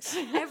this.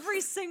 Every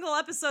single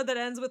episode that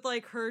ends with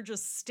like her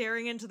just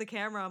staring into the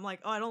camera, I'm like,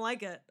 oh, I don't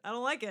like it. I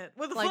don't like it.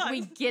 What the fuck? Like,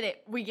 we get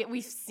it.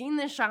 We've seen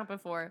this shot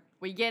before.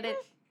 We get it.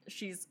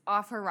 She's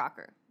off her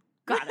rocker.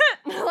 Got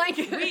it.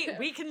 Like,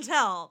 we can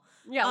tell.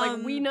 Yeah,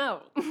 like, we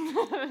know.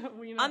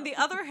 We know. On the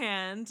other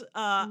hand,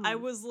 I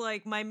was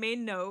like, my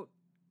main note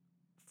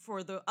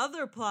for the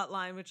other plot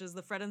line, which is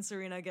the Fred and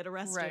Serena get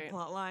arrested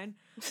plot line,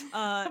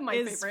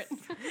 my favorite.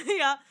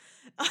 Yeah,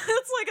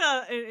 it's like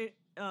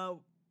a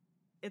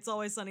It's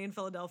Always Sunny in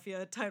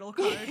Philadelphia title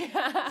card.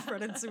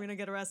 Fred and Serena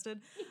get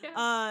arrested.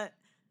 Yeah.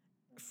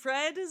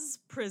 Fred's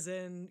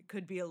prison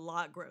could be a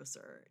lot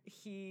grosser.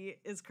 He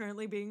is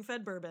currently being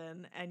fed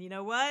bourbon, and you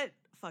know what?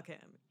 Fuck him.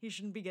 He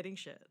shouldn't be getting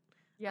shit.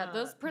 Yeah,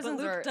 those prisons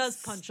but Luke are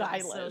does punch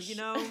stylish. him, so you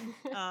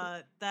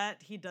know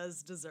that he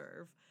does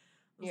deserve.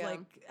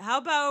 Like, how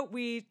about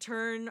we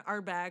turn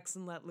our backs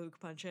and let Luke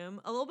punch him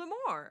a little bit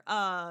more?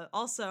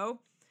 Also,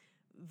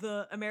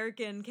 the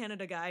American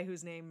Canada guy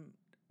whose name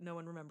no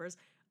one remembers,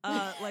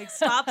 like,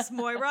 stops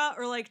Moira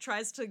or like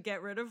tries to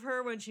get rid of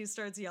her when she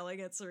starts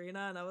yelling at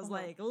Serena, and I was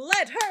like,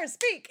 let her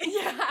speak.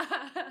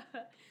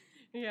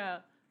 Yeah,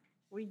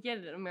 we get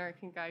it,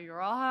 American guy.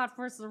 You're all hot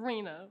for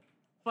Serena,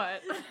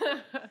 but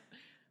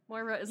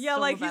Moira is still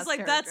like, the he's best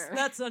like, character.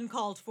 that's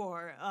uncalled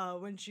for.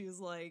 When she's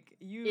like,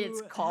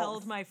 you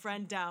held my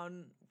friend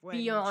down when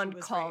beyond she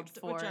was called raped,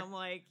 for. which I'm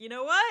like, you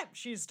know what?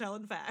 She's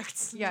telling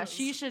facts. Yeah,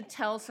 she should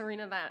tell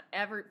Serena that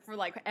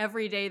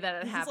every day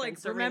that it happens. Like,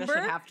 Serena should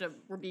have to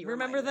be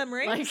remember them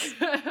rapes?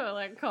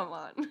 Like, come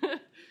on.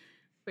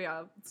 But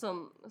yeah,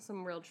 some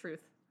real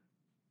truth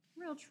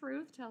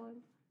telling.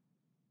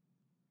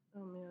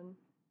 Oh man.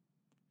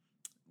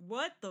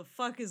 What the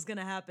fuck is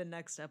gonna happen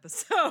next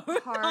episode?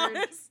 Hard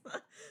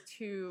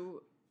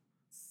to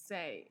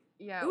say.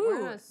 Yeah, ooh,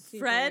 we're in a super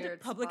Fred, weird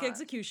public spot.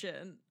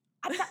 execution.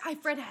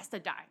 Fred has to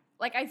die.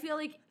 Like, I feel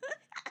like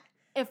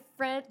if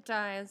Fred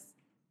dies,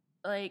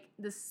 like,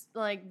 this,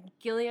 like,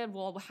 Gilead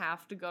will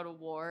have to go to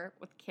war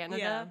with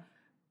Canada,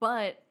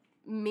 but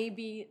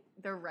maybe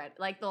they're ready.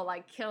 Like, they'll,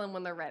 like, kill him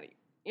when they're ready,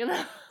 you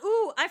know?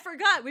 Ooh, I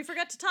forgot. We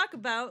forgot to talk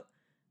about,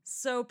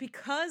 so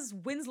because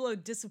Winslow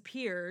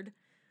disappeared...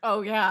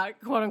 Oh, yeah,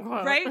 quote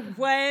unquote. Right?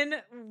 When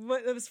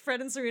it was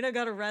Fred and Serena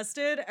got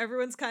arrested,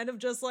 everyone's kind of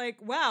just like,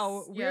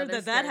 wow, weird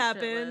that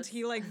happened. Shitless.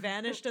 He, like,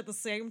 vanished at the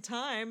same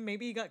time.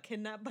 Maybe he got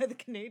kidnapped by the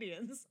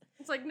Canadians.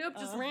 It's like, nope,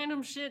 just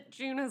random shit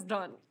June has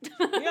done.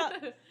 Yeah.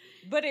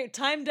 But it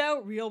timed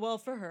out real well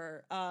for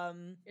her.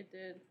 It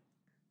did.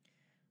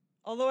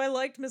 Although I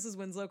liked Mrs.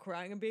 Winslow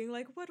crying and being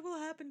like, what will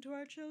happen to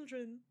our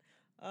children?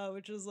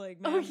 Which is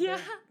like, man, they're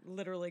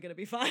literally gonna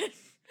be fine.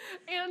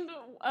 And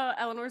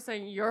Eleanor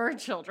saying, your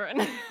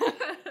children.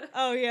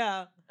 Oh,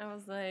 yeah. I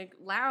was like,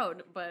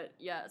 loud, but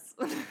yes.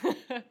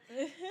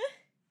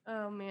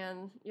 Oh,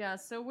 man. Yeah,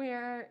 so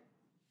we're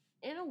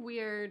in a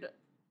weird,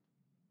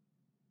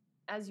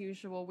 as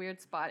usual,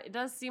 weird spot. It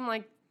does seem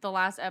like the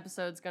last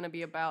episode's going to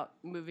be about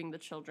moving the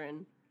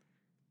children.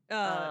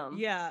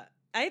 Yeah.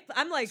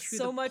 I'm like,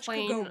 so much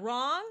could go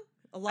wrong.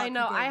 A lot could go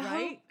I right.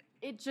 hope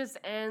it just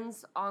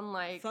ends on,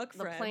 like, Fuck the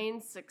Fred.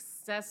 plane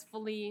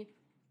successfully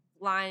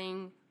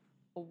flying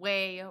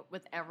away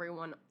with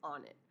everyone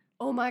on it.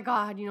 Oh my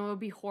god, you know it would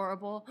be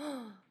horrible?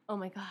 Oh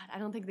my god, I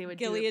don't think they would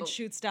do Gilead it.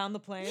 shoots down the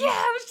plane. Yeah,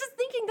 I was just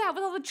thinking that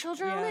with all the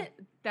children on it.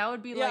 That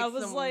would be like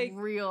some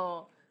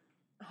real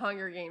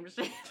Hunger Games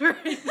shit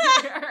right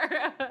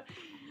there.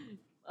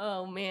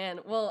 Oh man.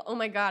 Well, oh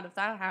my god, if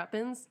that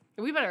happens,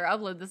 we better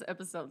upload this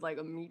episode like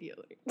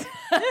immediately.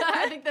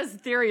 I think this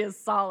theory is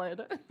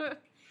solid.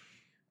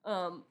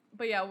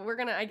 But yeah, we're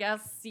gonna, I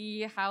guess,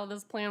 see how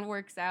this plan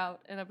works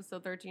out in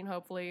episode 13,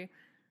 hopefully.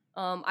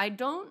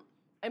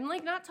 I'm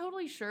like not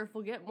totally sure if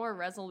we'll get more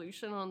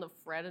resolution on the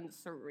Fred and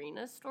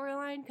Serena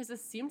storyline, because it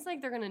seems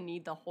like they're gonna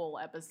need the whole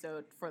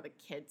episode for the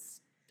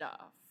kids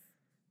stuff.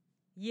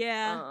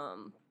 Yeah.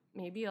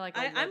 Maybe like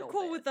I'm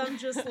cool with them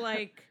just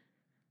like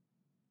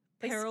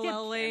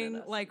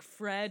paralleling like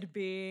Fred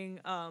being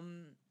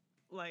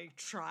like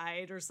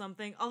tried or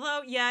something.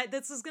 Although, yeah,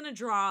 this is gonna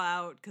draw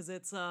out because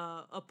it's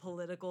a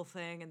political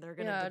thing and they're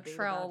gonna debate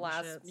about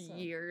last shit, so.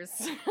 years.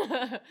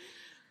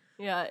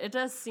 Yeah, it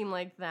does seem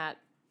like that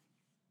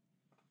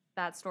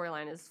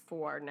storyline is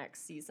for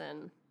next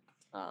season.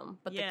 But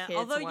the kids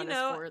although one you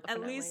know, is for the at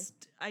finale.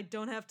 least I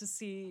don't have to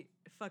see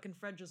fucking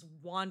Fred just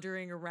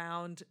wandering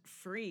around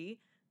free.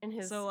 In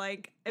his so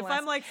like, if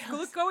I'm like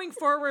going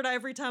forward,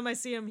 every time I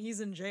see him, he's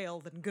in jail.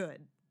 Then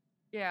good.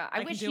 Yeah,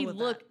 I wish he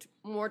looked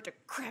more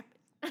decrepit.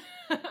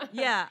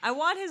 Yeah, I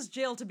want his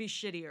jail to be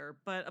shittier,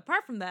 but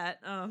apart from that,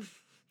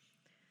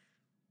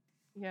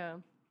 yeah.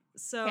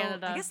 So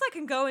Canada. I guess I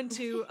can go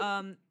into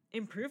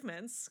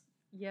improvements.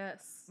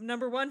 Yes.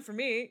 Number 1 for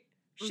me,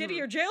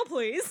 shittier jail,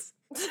 please.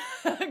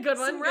 Good one.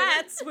 Some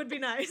rats would be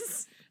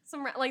nice.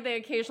 Like they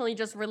occasionally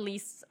just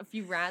release a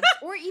few rats,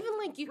 or even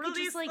like you could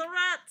just like the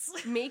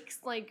rats. makes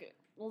like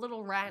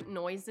little rat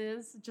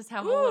noises. Just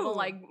have a little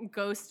like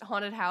ghost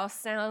haunted house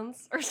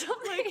sounds or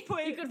something.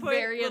 Like you could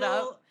vary it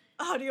up.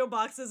 Audio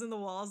boxes in the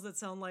walls that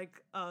sound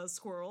like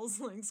squirrels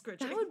like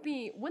scritching.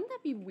 Wouldn't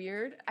that be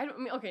weird?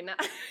 Okay, now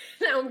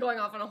I'm going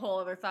off on a whole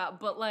other thought,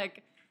 but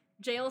like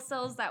jail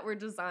cells that were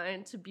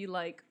designed to be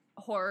like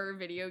horror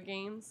video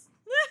games.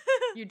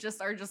 You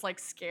just are just like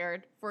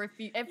scared for a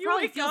few. It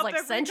probably feels like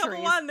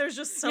centuries. There's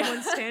just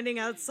someone standing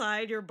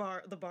outside your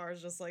bar. The bar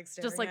is just like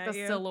staring just like at the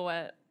you.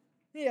 silhouette.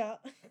 Yeah,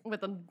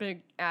 with a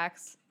big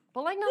axe.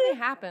 But like nothing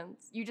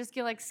happens. You just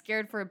get like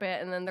scared for a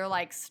bit, and then they're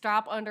like,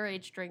 "Stop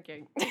underage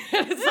drinking."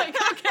 It's like,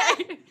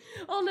 okay,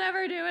 I'll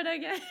never do it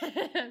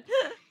again.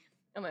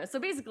 Anyway, so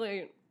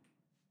basically,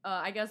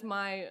 I guess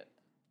my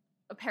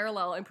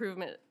parallel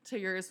improvement to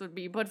yours would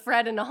be put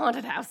Fred in a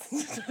haunted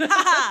house.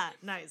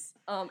 Nice.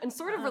 And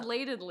sort of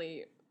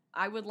relatedly,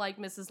 I would like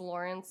Mrs.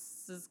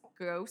 Lawrence's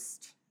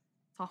ghost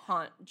to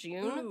haunt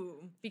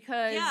June.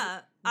 Because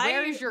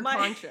where is your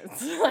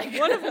conscience? Like,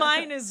 one of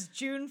mine is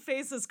June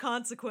faces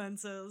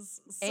consequences.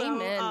 So,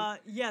 Amen.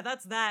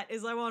 That's that.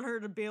 Is I want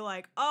her to be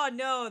like, oh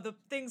no, the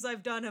things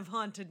I've done have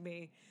haunted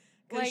me.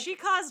 Because she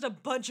caused a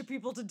bunch of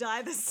people to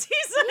die this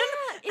season.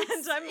 Yeah,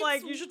 and I'm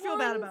like, you should feel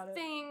bad about it.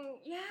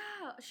 Yeah,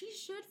 she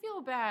should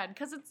feel bad.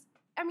 Because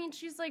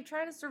she's like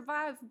trying to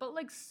survive, but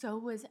like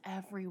so is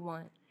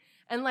everyone.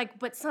 And like,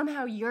 but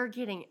somehow you're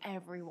getting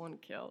everyone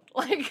killed.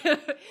 Like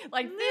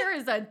there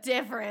is a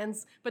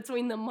difference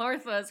between the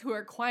Marthas who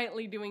are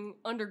quietly doing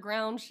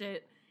underground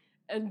shit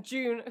and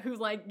June who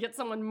like gets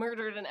someone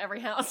murdered in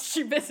every house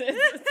she visits.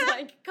 It's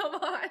like, come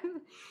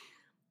on.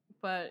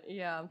 But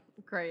yeah,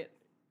 great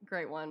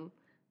one.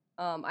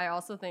 I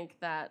also think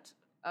that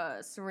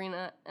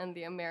Serena and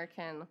the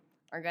American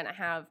are gonna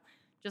have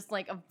just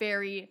like a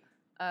very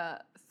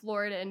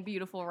florid and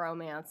beautiful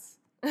romance.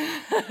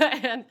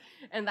 and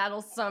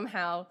that'll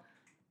somehow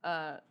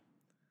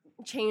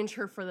change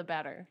her for the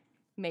better.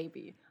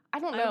 Maybe. I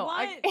don't know.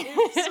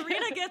 If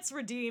Serena gets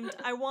redeemed,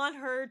 I want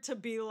her to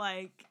be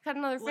like cut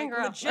another finger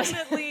off.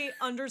 Legitimately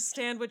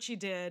understand what she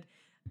did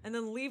and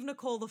then leave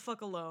Nicole the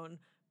fuck alone.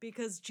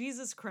 Because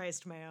Jesus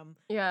Christ, ma'am.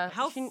 Yeah.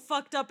 How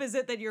fucked up is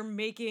it that you're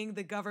making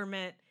the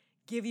government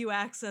give you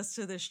access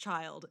to this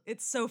child?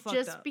 It's so fucked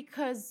up. Just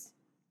because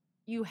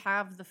you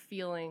have the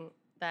feeling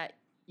that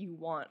you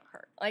want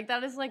her. Like,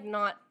 that is, like,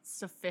 not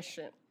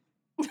sufficient.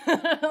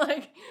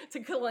 Like, to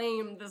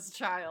claim this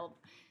child.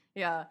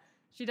 Yeah.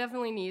 She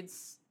definitely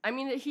needs...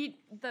 the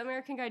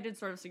American guy did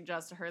sort of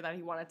suggest to her that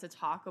he wanted to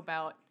talk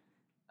about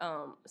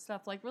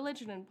stuff like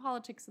religion and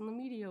politics in the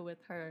media with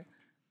her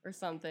or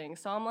something.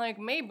 So I'm like,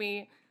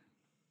 maybe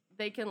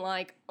they can,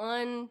 like,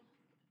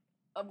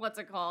 what's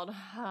it called?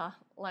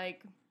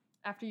 Like,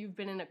 after you've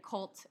been in a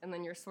cult and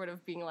then you're sort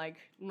of being, like,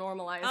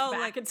 normalized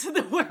back into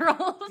the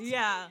world.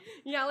 Yeah.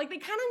 Yeah, like, they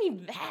kind of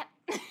need that.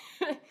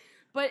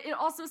 But it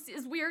also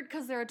is weird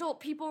because they're adult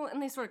people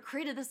and they sort of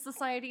created this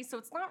society, so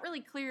it's not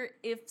really clear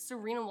if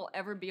Serena will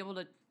ever be able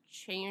to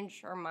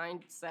change her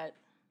mindset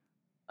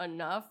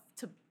enough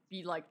to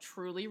be like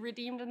truly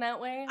redeemed in that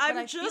way. But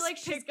I feel like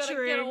she's gonna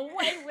get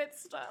away with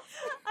stuff.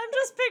 I'm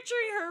just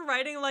picturing her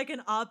writing like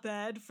an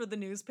op-ed for the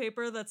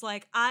newspaper that's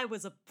like, I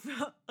was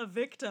a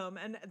victim,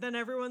 and then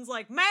everyone's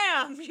like,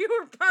 ma'am, you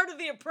were part of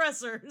the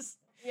oppressors.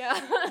 Yeah.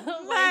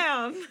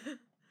 Ma'am.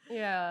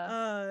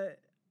 Yeah.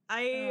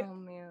 Oh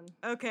man.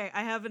 Okay,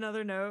 I have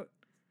another note.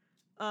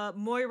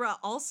 Moira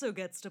also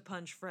gets to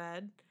punch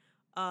Fred.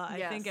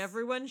 I think Yes.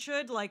 everyone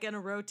should, like in a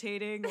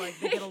rotating, like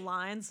they get a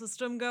line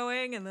system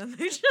going, and then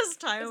they just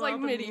tie him It's up. like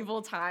and-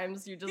 medieval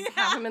times. You just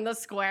have him in the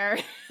square.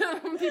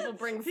 People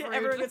bring fruit. Yeah,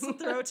 everyone gets to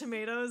throw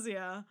tomatoes.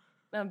 Yeah.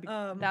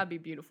 That'd be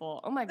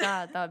beautiful. Oh my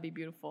god, that would be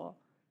beautiful.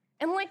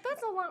 And like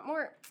that's a lot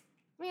more,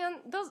 man.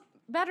 Those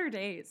better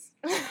days.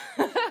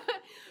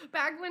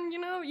 Back when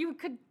you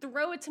could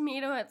throw a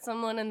tomato at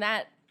someone and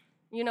that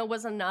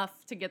was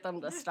enough to get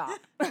them to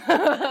stop.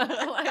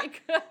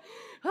 Like,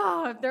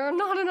 there are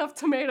not enough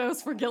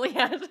tomatoes for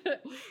Gilead.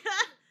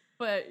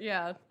 But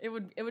yeah, it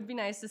would be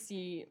nice to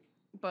see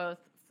both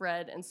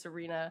Fred and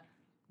Serena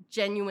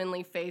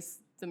genuinely face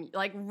them,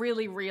 like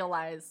really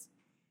realize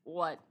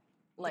what,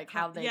 like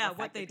how they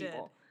what they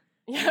people.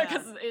 did. Yeah,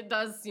 because it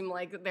does seem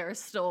like they're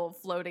still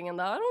floating in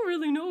the I don't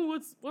really know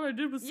what I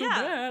did was so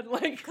bad.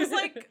 Like, because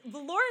like the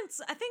Lawrence,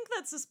 I think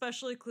that's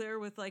especially clear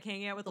with like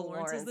hanging out with the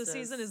Lawrences this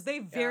season is they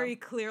very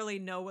clearly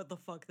know what the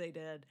fuck they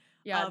did.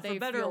 Yeah, for they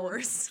better feel or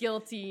worse.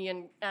 guilty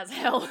and as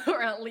hell,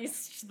 or at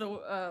least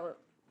the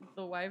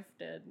wife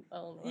did. I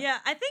don't know. Yeah,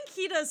 I think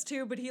he does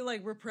too, but he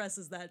like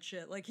represses that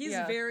shit. Like he's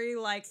very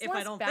like, It's if I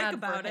less don't bad think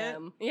about for it,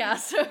 him. Yeah,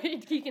 so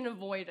he can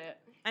avoid it.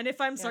 and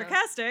if I'm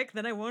sarcastic,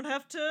 then I won't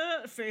have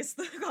to face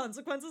the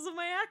consequences of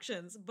my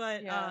actions.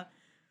 But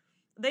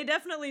they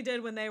definitely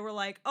did when they were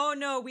like, oh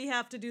no, we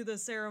have to do the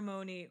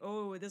ceremony.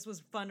 Oh, this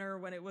was funner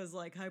when it was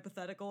like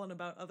hypothetical and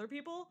about other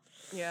people.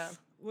 Yeah.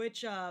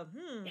 Which,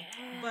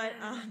 but,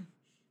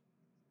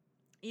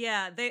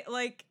 yeah, they,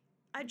 like,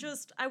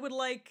 I would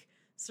like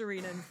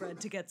Serena and Fred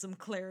to get some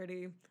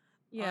clarity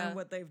on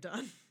what they've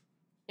done.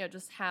 Yeah,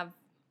 just have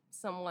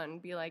someone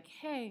be like,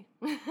 hey,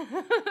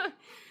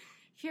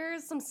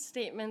 here's some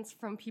statements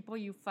from people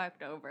you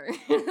fucked over.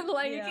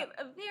 Like,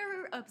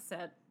 they're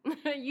upset.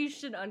 You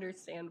should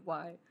understand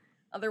why.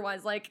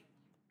 Otherwise,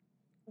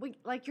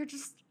 you're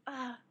just,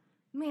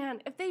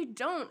 man, if they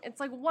don't, it's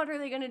like, what are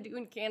they going to do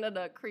in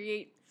Canada?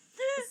 Create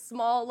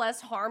small,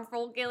 less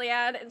harmful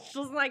Gilead? It's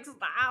just like,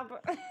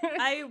 stop.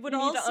 I would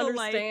also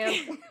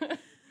like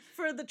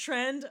for the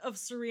trend of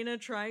Serena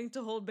trying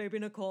to hold Baby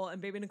Nicole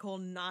and Baby Nicole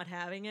not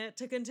having it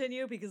to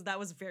continue, because that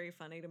was very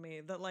funny to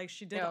me that like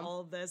she did all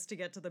of this to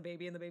get to the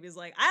baby and the baby's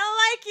like,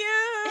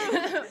 I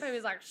don't like you.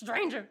 Baby's like,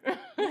 stranger.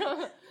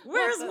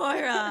 Where's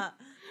Moira?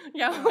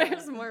 Yeah,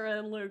 where's Moira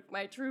and Luke,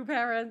 my true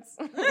parents?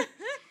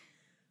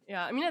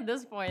 Yeah, I mean, at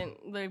this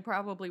point, they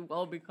probably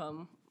will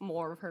become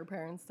more of her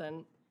parents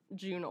than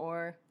June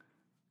or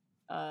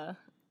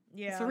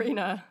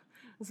Serena,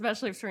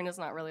 especially if Serena's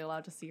not really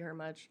allowed to see her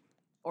much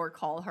or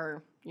call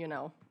her,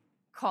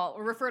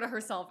 refer to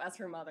herself as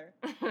her mother.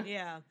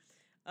 Yeah,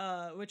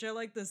 which I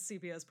like this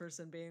CPS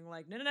person being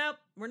like, no,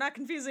 we're not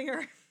confusing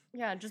her.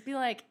 Yeah, just be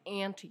like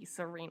Auntie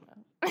Serena.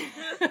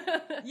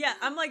 Yeah,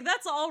 I'm like,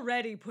 that's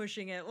already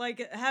pushing it. Like,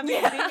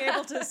 being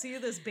able to see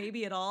this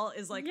baby at all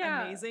is like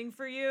amazing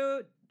for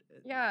you.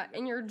 Yeah,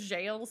 in your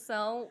jail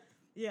cell.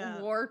 Yeah.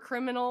 War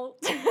criminal.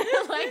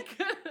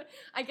 Like,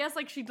 I guess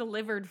like she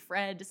delivered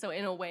Fred, so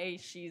in a way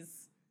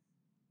she's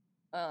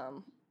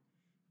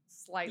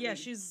slightly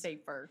she's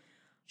safer.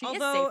 She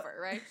is safer,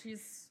 right?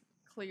 She's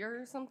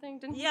clear or something,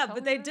 didn't you tell but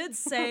me they that? did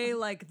say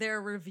like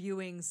they're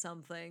reviewing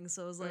something,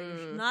 so it was like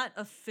not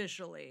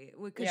officially,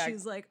 because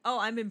she's like, oh,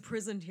 I'm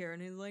imprisoned here,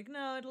 and he's like,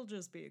 no, it'll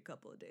just be a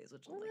couple of days,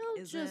 which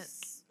We'll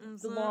just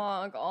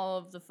log all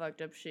of the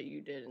fucked up shit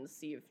you did and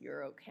see if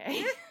you're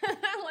okay.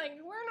 Like,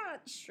 we're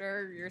not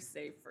sure you're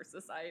safe for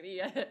society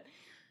yet.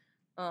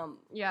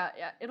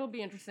 It'll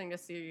be interesting to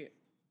see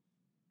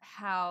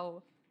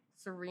how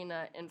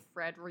Serena and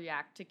Fred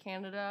react to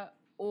Canada,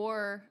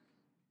 or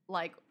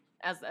like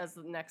as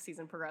the next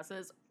season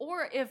progresses,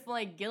 or if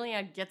like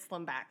Gilead gets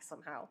them back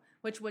somehow,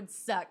 which would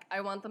suck.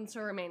 I want them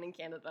to remain in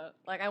Canada.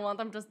 Like, I want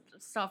them to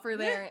suffer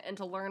there and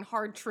to learn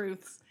hard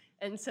truths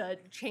and to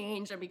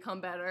change and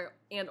become better,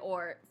 and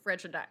or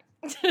Fred should die.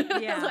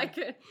 Yeah. Like,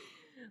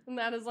 and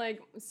that is like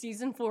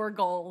season 4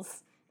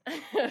 goals.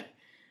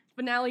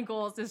 Finale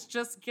goals is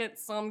just get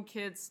some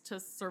kids to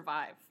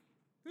survive.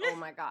 Oh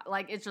my god.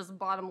 Like, it's just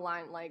bottom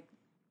line, like,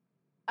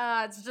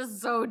 it's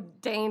just so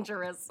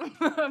dangerous.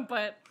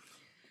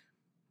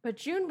 But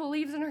June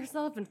believes in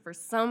herself, and for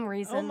some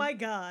reason, oh my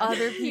god,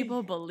 other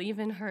people believe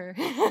in her.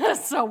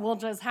 So we'll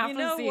just have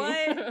to see. You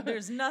know what?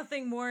 There's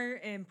nothing more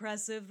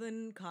impressive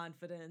than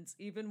confidence,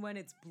 even when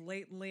it's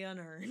blatantly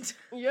unearned.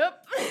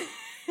 Yep.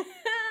 Yep.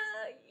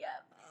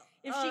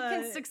 If she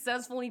can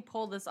successfully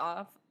pull this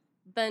off,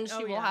 then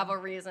she will have a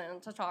reason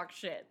to talk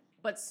shit.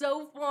 But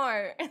so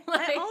far,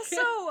 like, I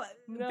also,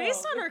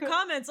 based on her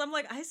comments, I'm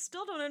like, I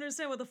still don't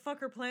understand what the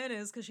fuck her plan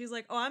is, because she's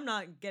like, oh, I'm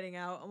not getting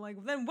out. I'm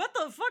like, then what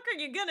the fuck are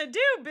you gonna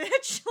do,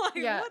 bitch?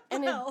 Like, what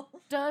the hell?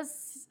 It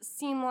does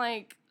seem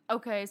like,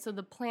 okay, so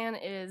the plan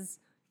is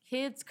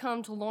kids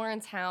come to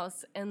Lauren's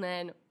house and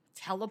then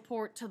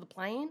teleport to the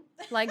plane?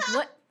 Like,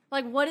 what?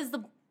 Like, what is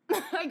the...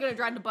 I'm gonna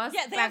drive the bus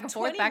Yeah, they back have and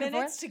forth, 20 back and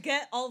minutes forth. to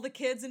get all the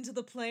kids into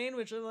the plane,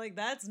 which I'm like,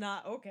 that's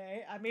not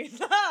okay. I mean,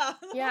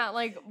 Yeah,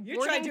 like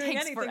you try boarding doing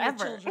takes anything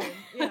forever. with children.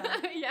 Yeah.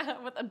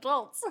 Yeah, with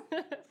adults.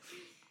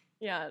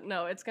 Yeah,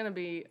 no, it's gonna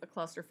be a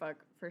clusterfuck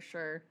for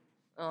sure.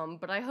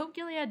 But I hope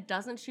Gilead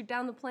doesn't shoot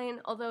down the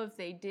plane. Although if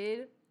they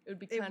did, it would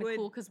be kind of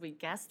cool because we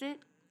guessed it.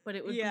 But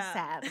it would be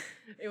sad.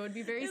 It would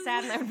be very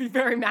sad, and I would be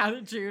very mad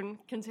at June.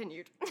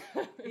 Continued.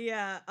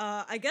 Yeah,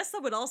 I guess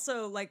that would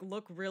also like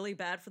look really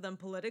bad for them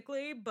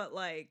politically, but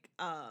like,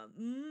 I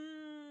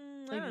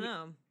don't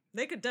know.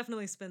 They could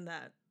definitely spin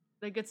that.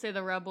 They could say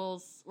the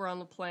rebels were on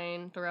the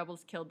plane. The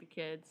rebels killed the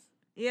kids.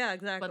 Yeah,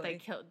 exactly. But they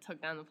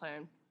took down the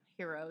plane.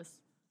 Heroes.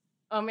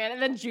 Oh man,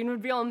 and then June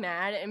would be all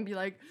mad and be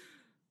like,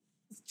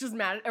 just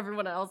mad at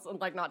everyone else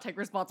and like not take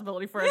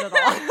responsibility for it at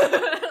all.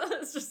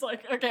 It's just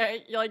like,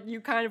 okay,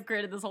 you kind of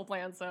created this whole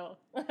plan, so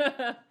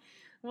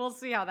we'll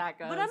see how that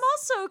goes. But I'm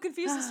also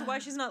confused as to why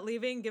she's not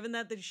leaving, given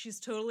that she's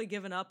totally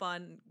given up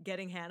on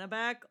getting Hannah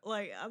back.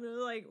 Like, I'm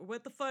like,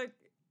 what the fuck?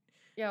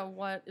 Yeah,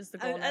 what is the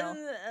goal now?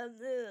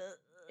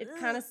 It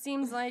kind of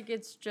seems like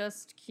it's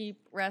just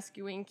keep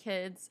rescuing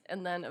kids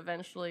and then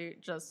eventually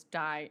just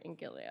die in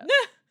Gilead.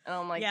 And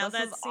I'm like,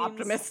 this is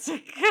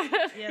optimistic.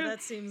 Yeah,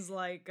 that seems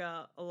like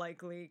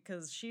likely,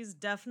 because she's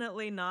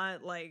definitely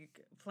not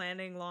like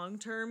planning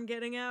long-term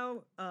getting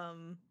out,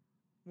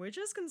 which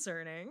is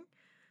concerning.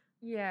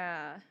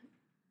 Yeah.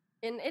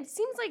 And it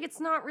seems like it's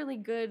not really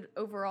good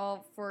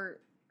overall for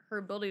her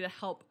ability to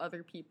help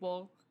other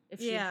people if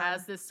she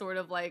has this sort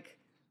of like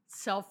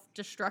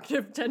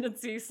self-destructive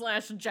tendency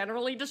 /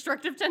 generally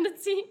destructive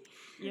tendency.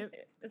 Yep.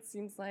 It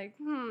seems like,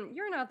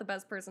 you're not the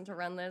best person to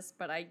run this,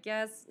 but I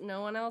guess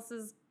no one else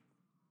is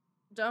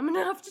dumb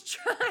enough to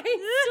try.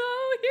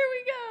 So here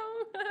we go.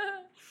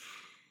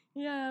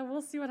 Yeah,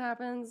 we'll see what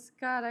happens.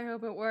 God, I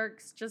hope it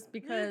works, just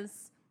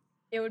because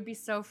it would be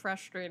so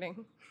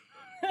frustrating.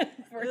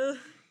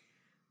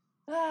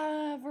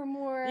 For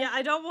more. Yeah,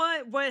 I don't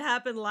want what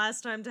happened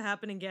last time to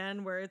happen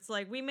again, where it's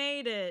like, we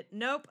made it.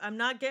 Nope, I'm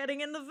not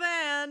getting in the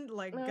van.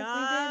 Like, nope,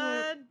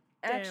 God.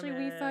 Actually,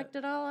 we fucked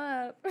it all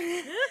up.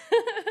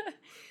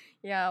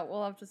 Yeah,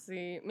 we'll have to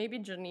see. Maybe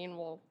Janine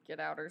will get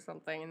out or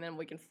something, and then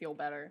we can feel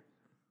better.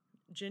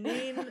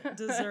 Janine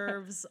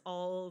deserves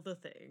all the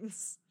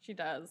things. She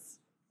does.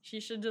 She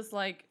should just,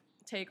 like,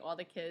 take all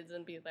the kids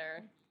and be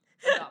their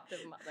adoptive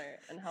mother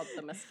and help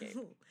them escape.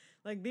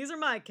 Like, these are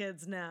my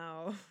kids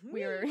now.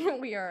 We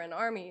are an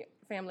army,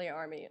 family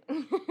army.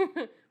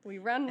 We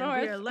run north.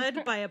 And we are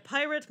led by a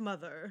pirate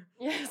mother.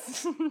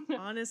 Yes.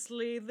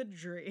 Honestly, the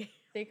dream.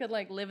 They could,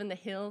 like, live in the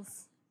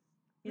hills.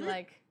 Be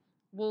like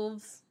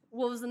wolves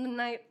in the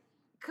night,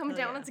 come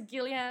down into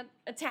Gilead,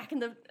 attacking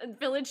the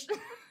village,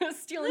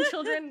 stealing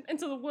children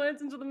into the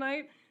woods, into the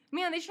night.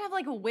 Man, they should have,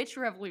 like, a witch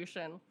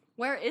revolution.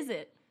 Where is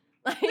it?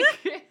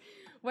 Like,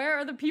 where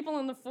are the people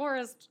in the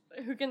forest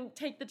who can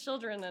take the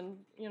children and,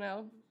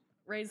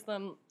 raise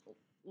them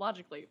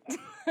logically?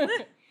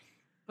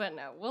 But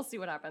no, we'll see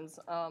what happens.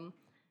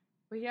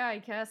 But yeah, I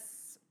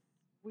guess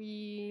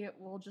we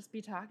will just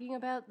be talking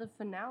about the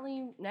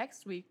finale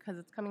next week because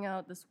it's coming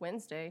out this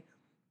Wednesday.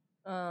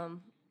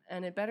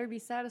 And it better be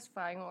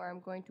satisfying or I'm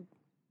going to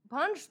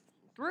punch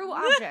through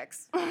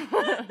objects.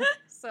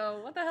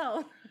 So what the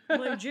hell?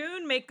 Well,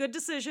 June, make good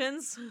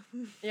decisions.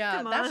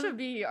 Yeah, that should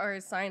be our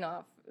sign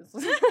off.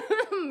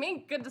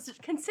 Make good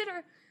decisions.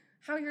 Consider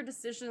how your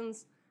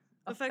decisions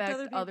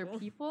affect other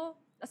people,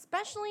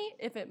 especially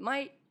if it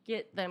might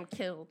get them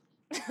killed.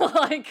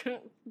 Like,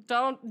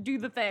 don't do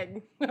the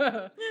thing.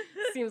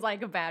 Seems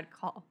like a bad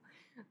call.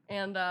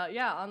 And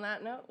yeah, on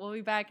that note, we'll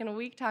be back in a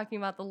week talking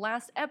about the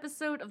last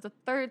episode of the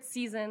 3rd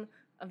season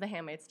of The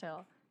Handmaid's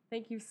Tale.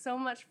 Thank you so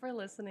much for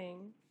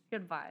listening.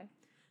 Goodbye.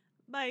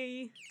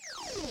 Bye.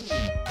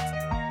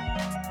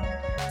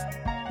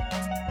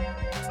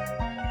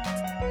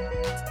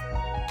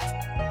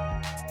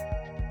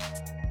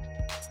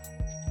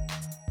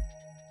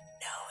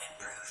 No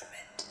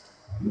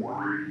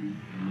improvement.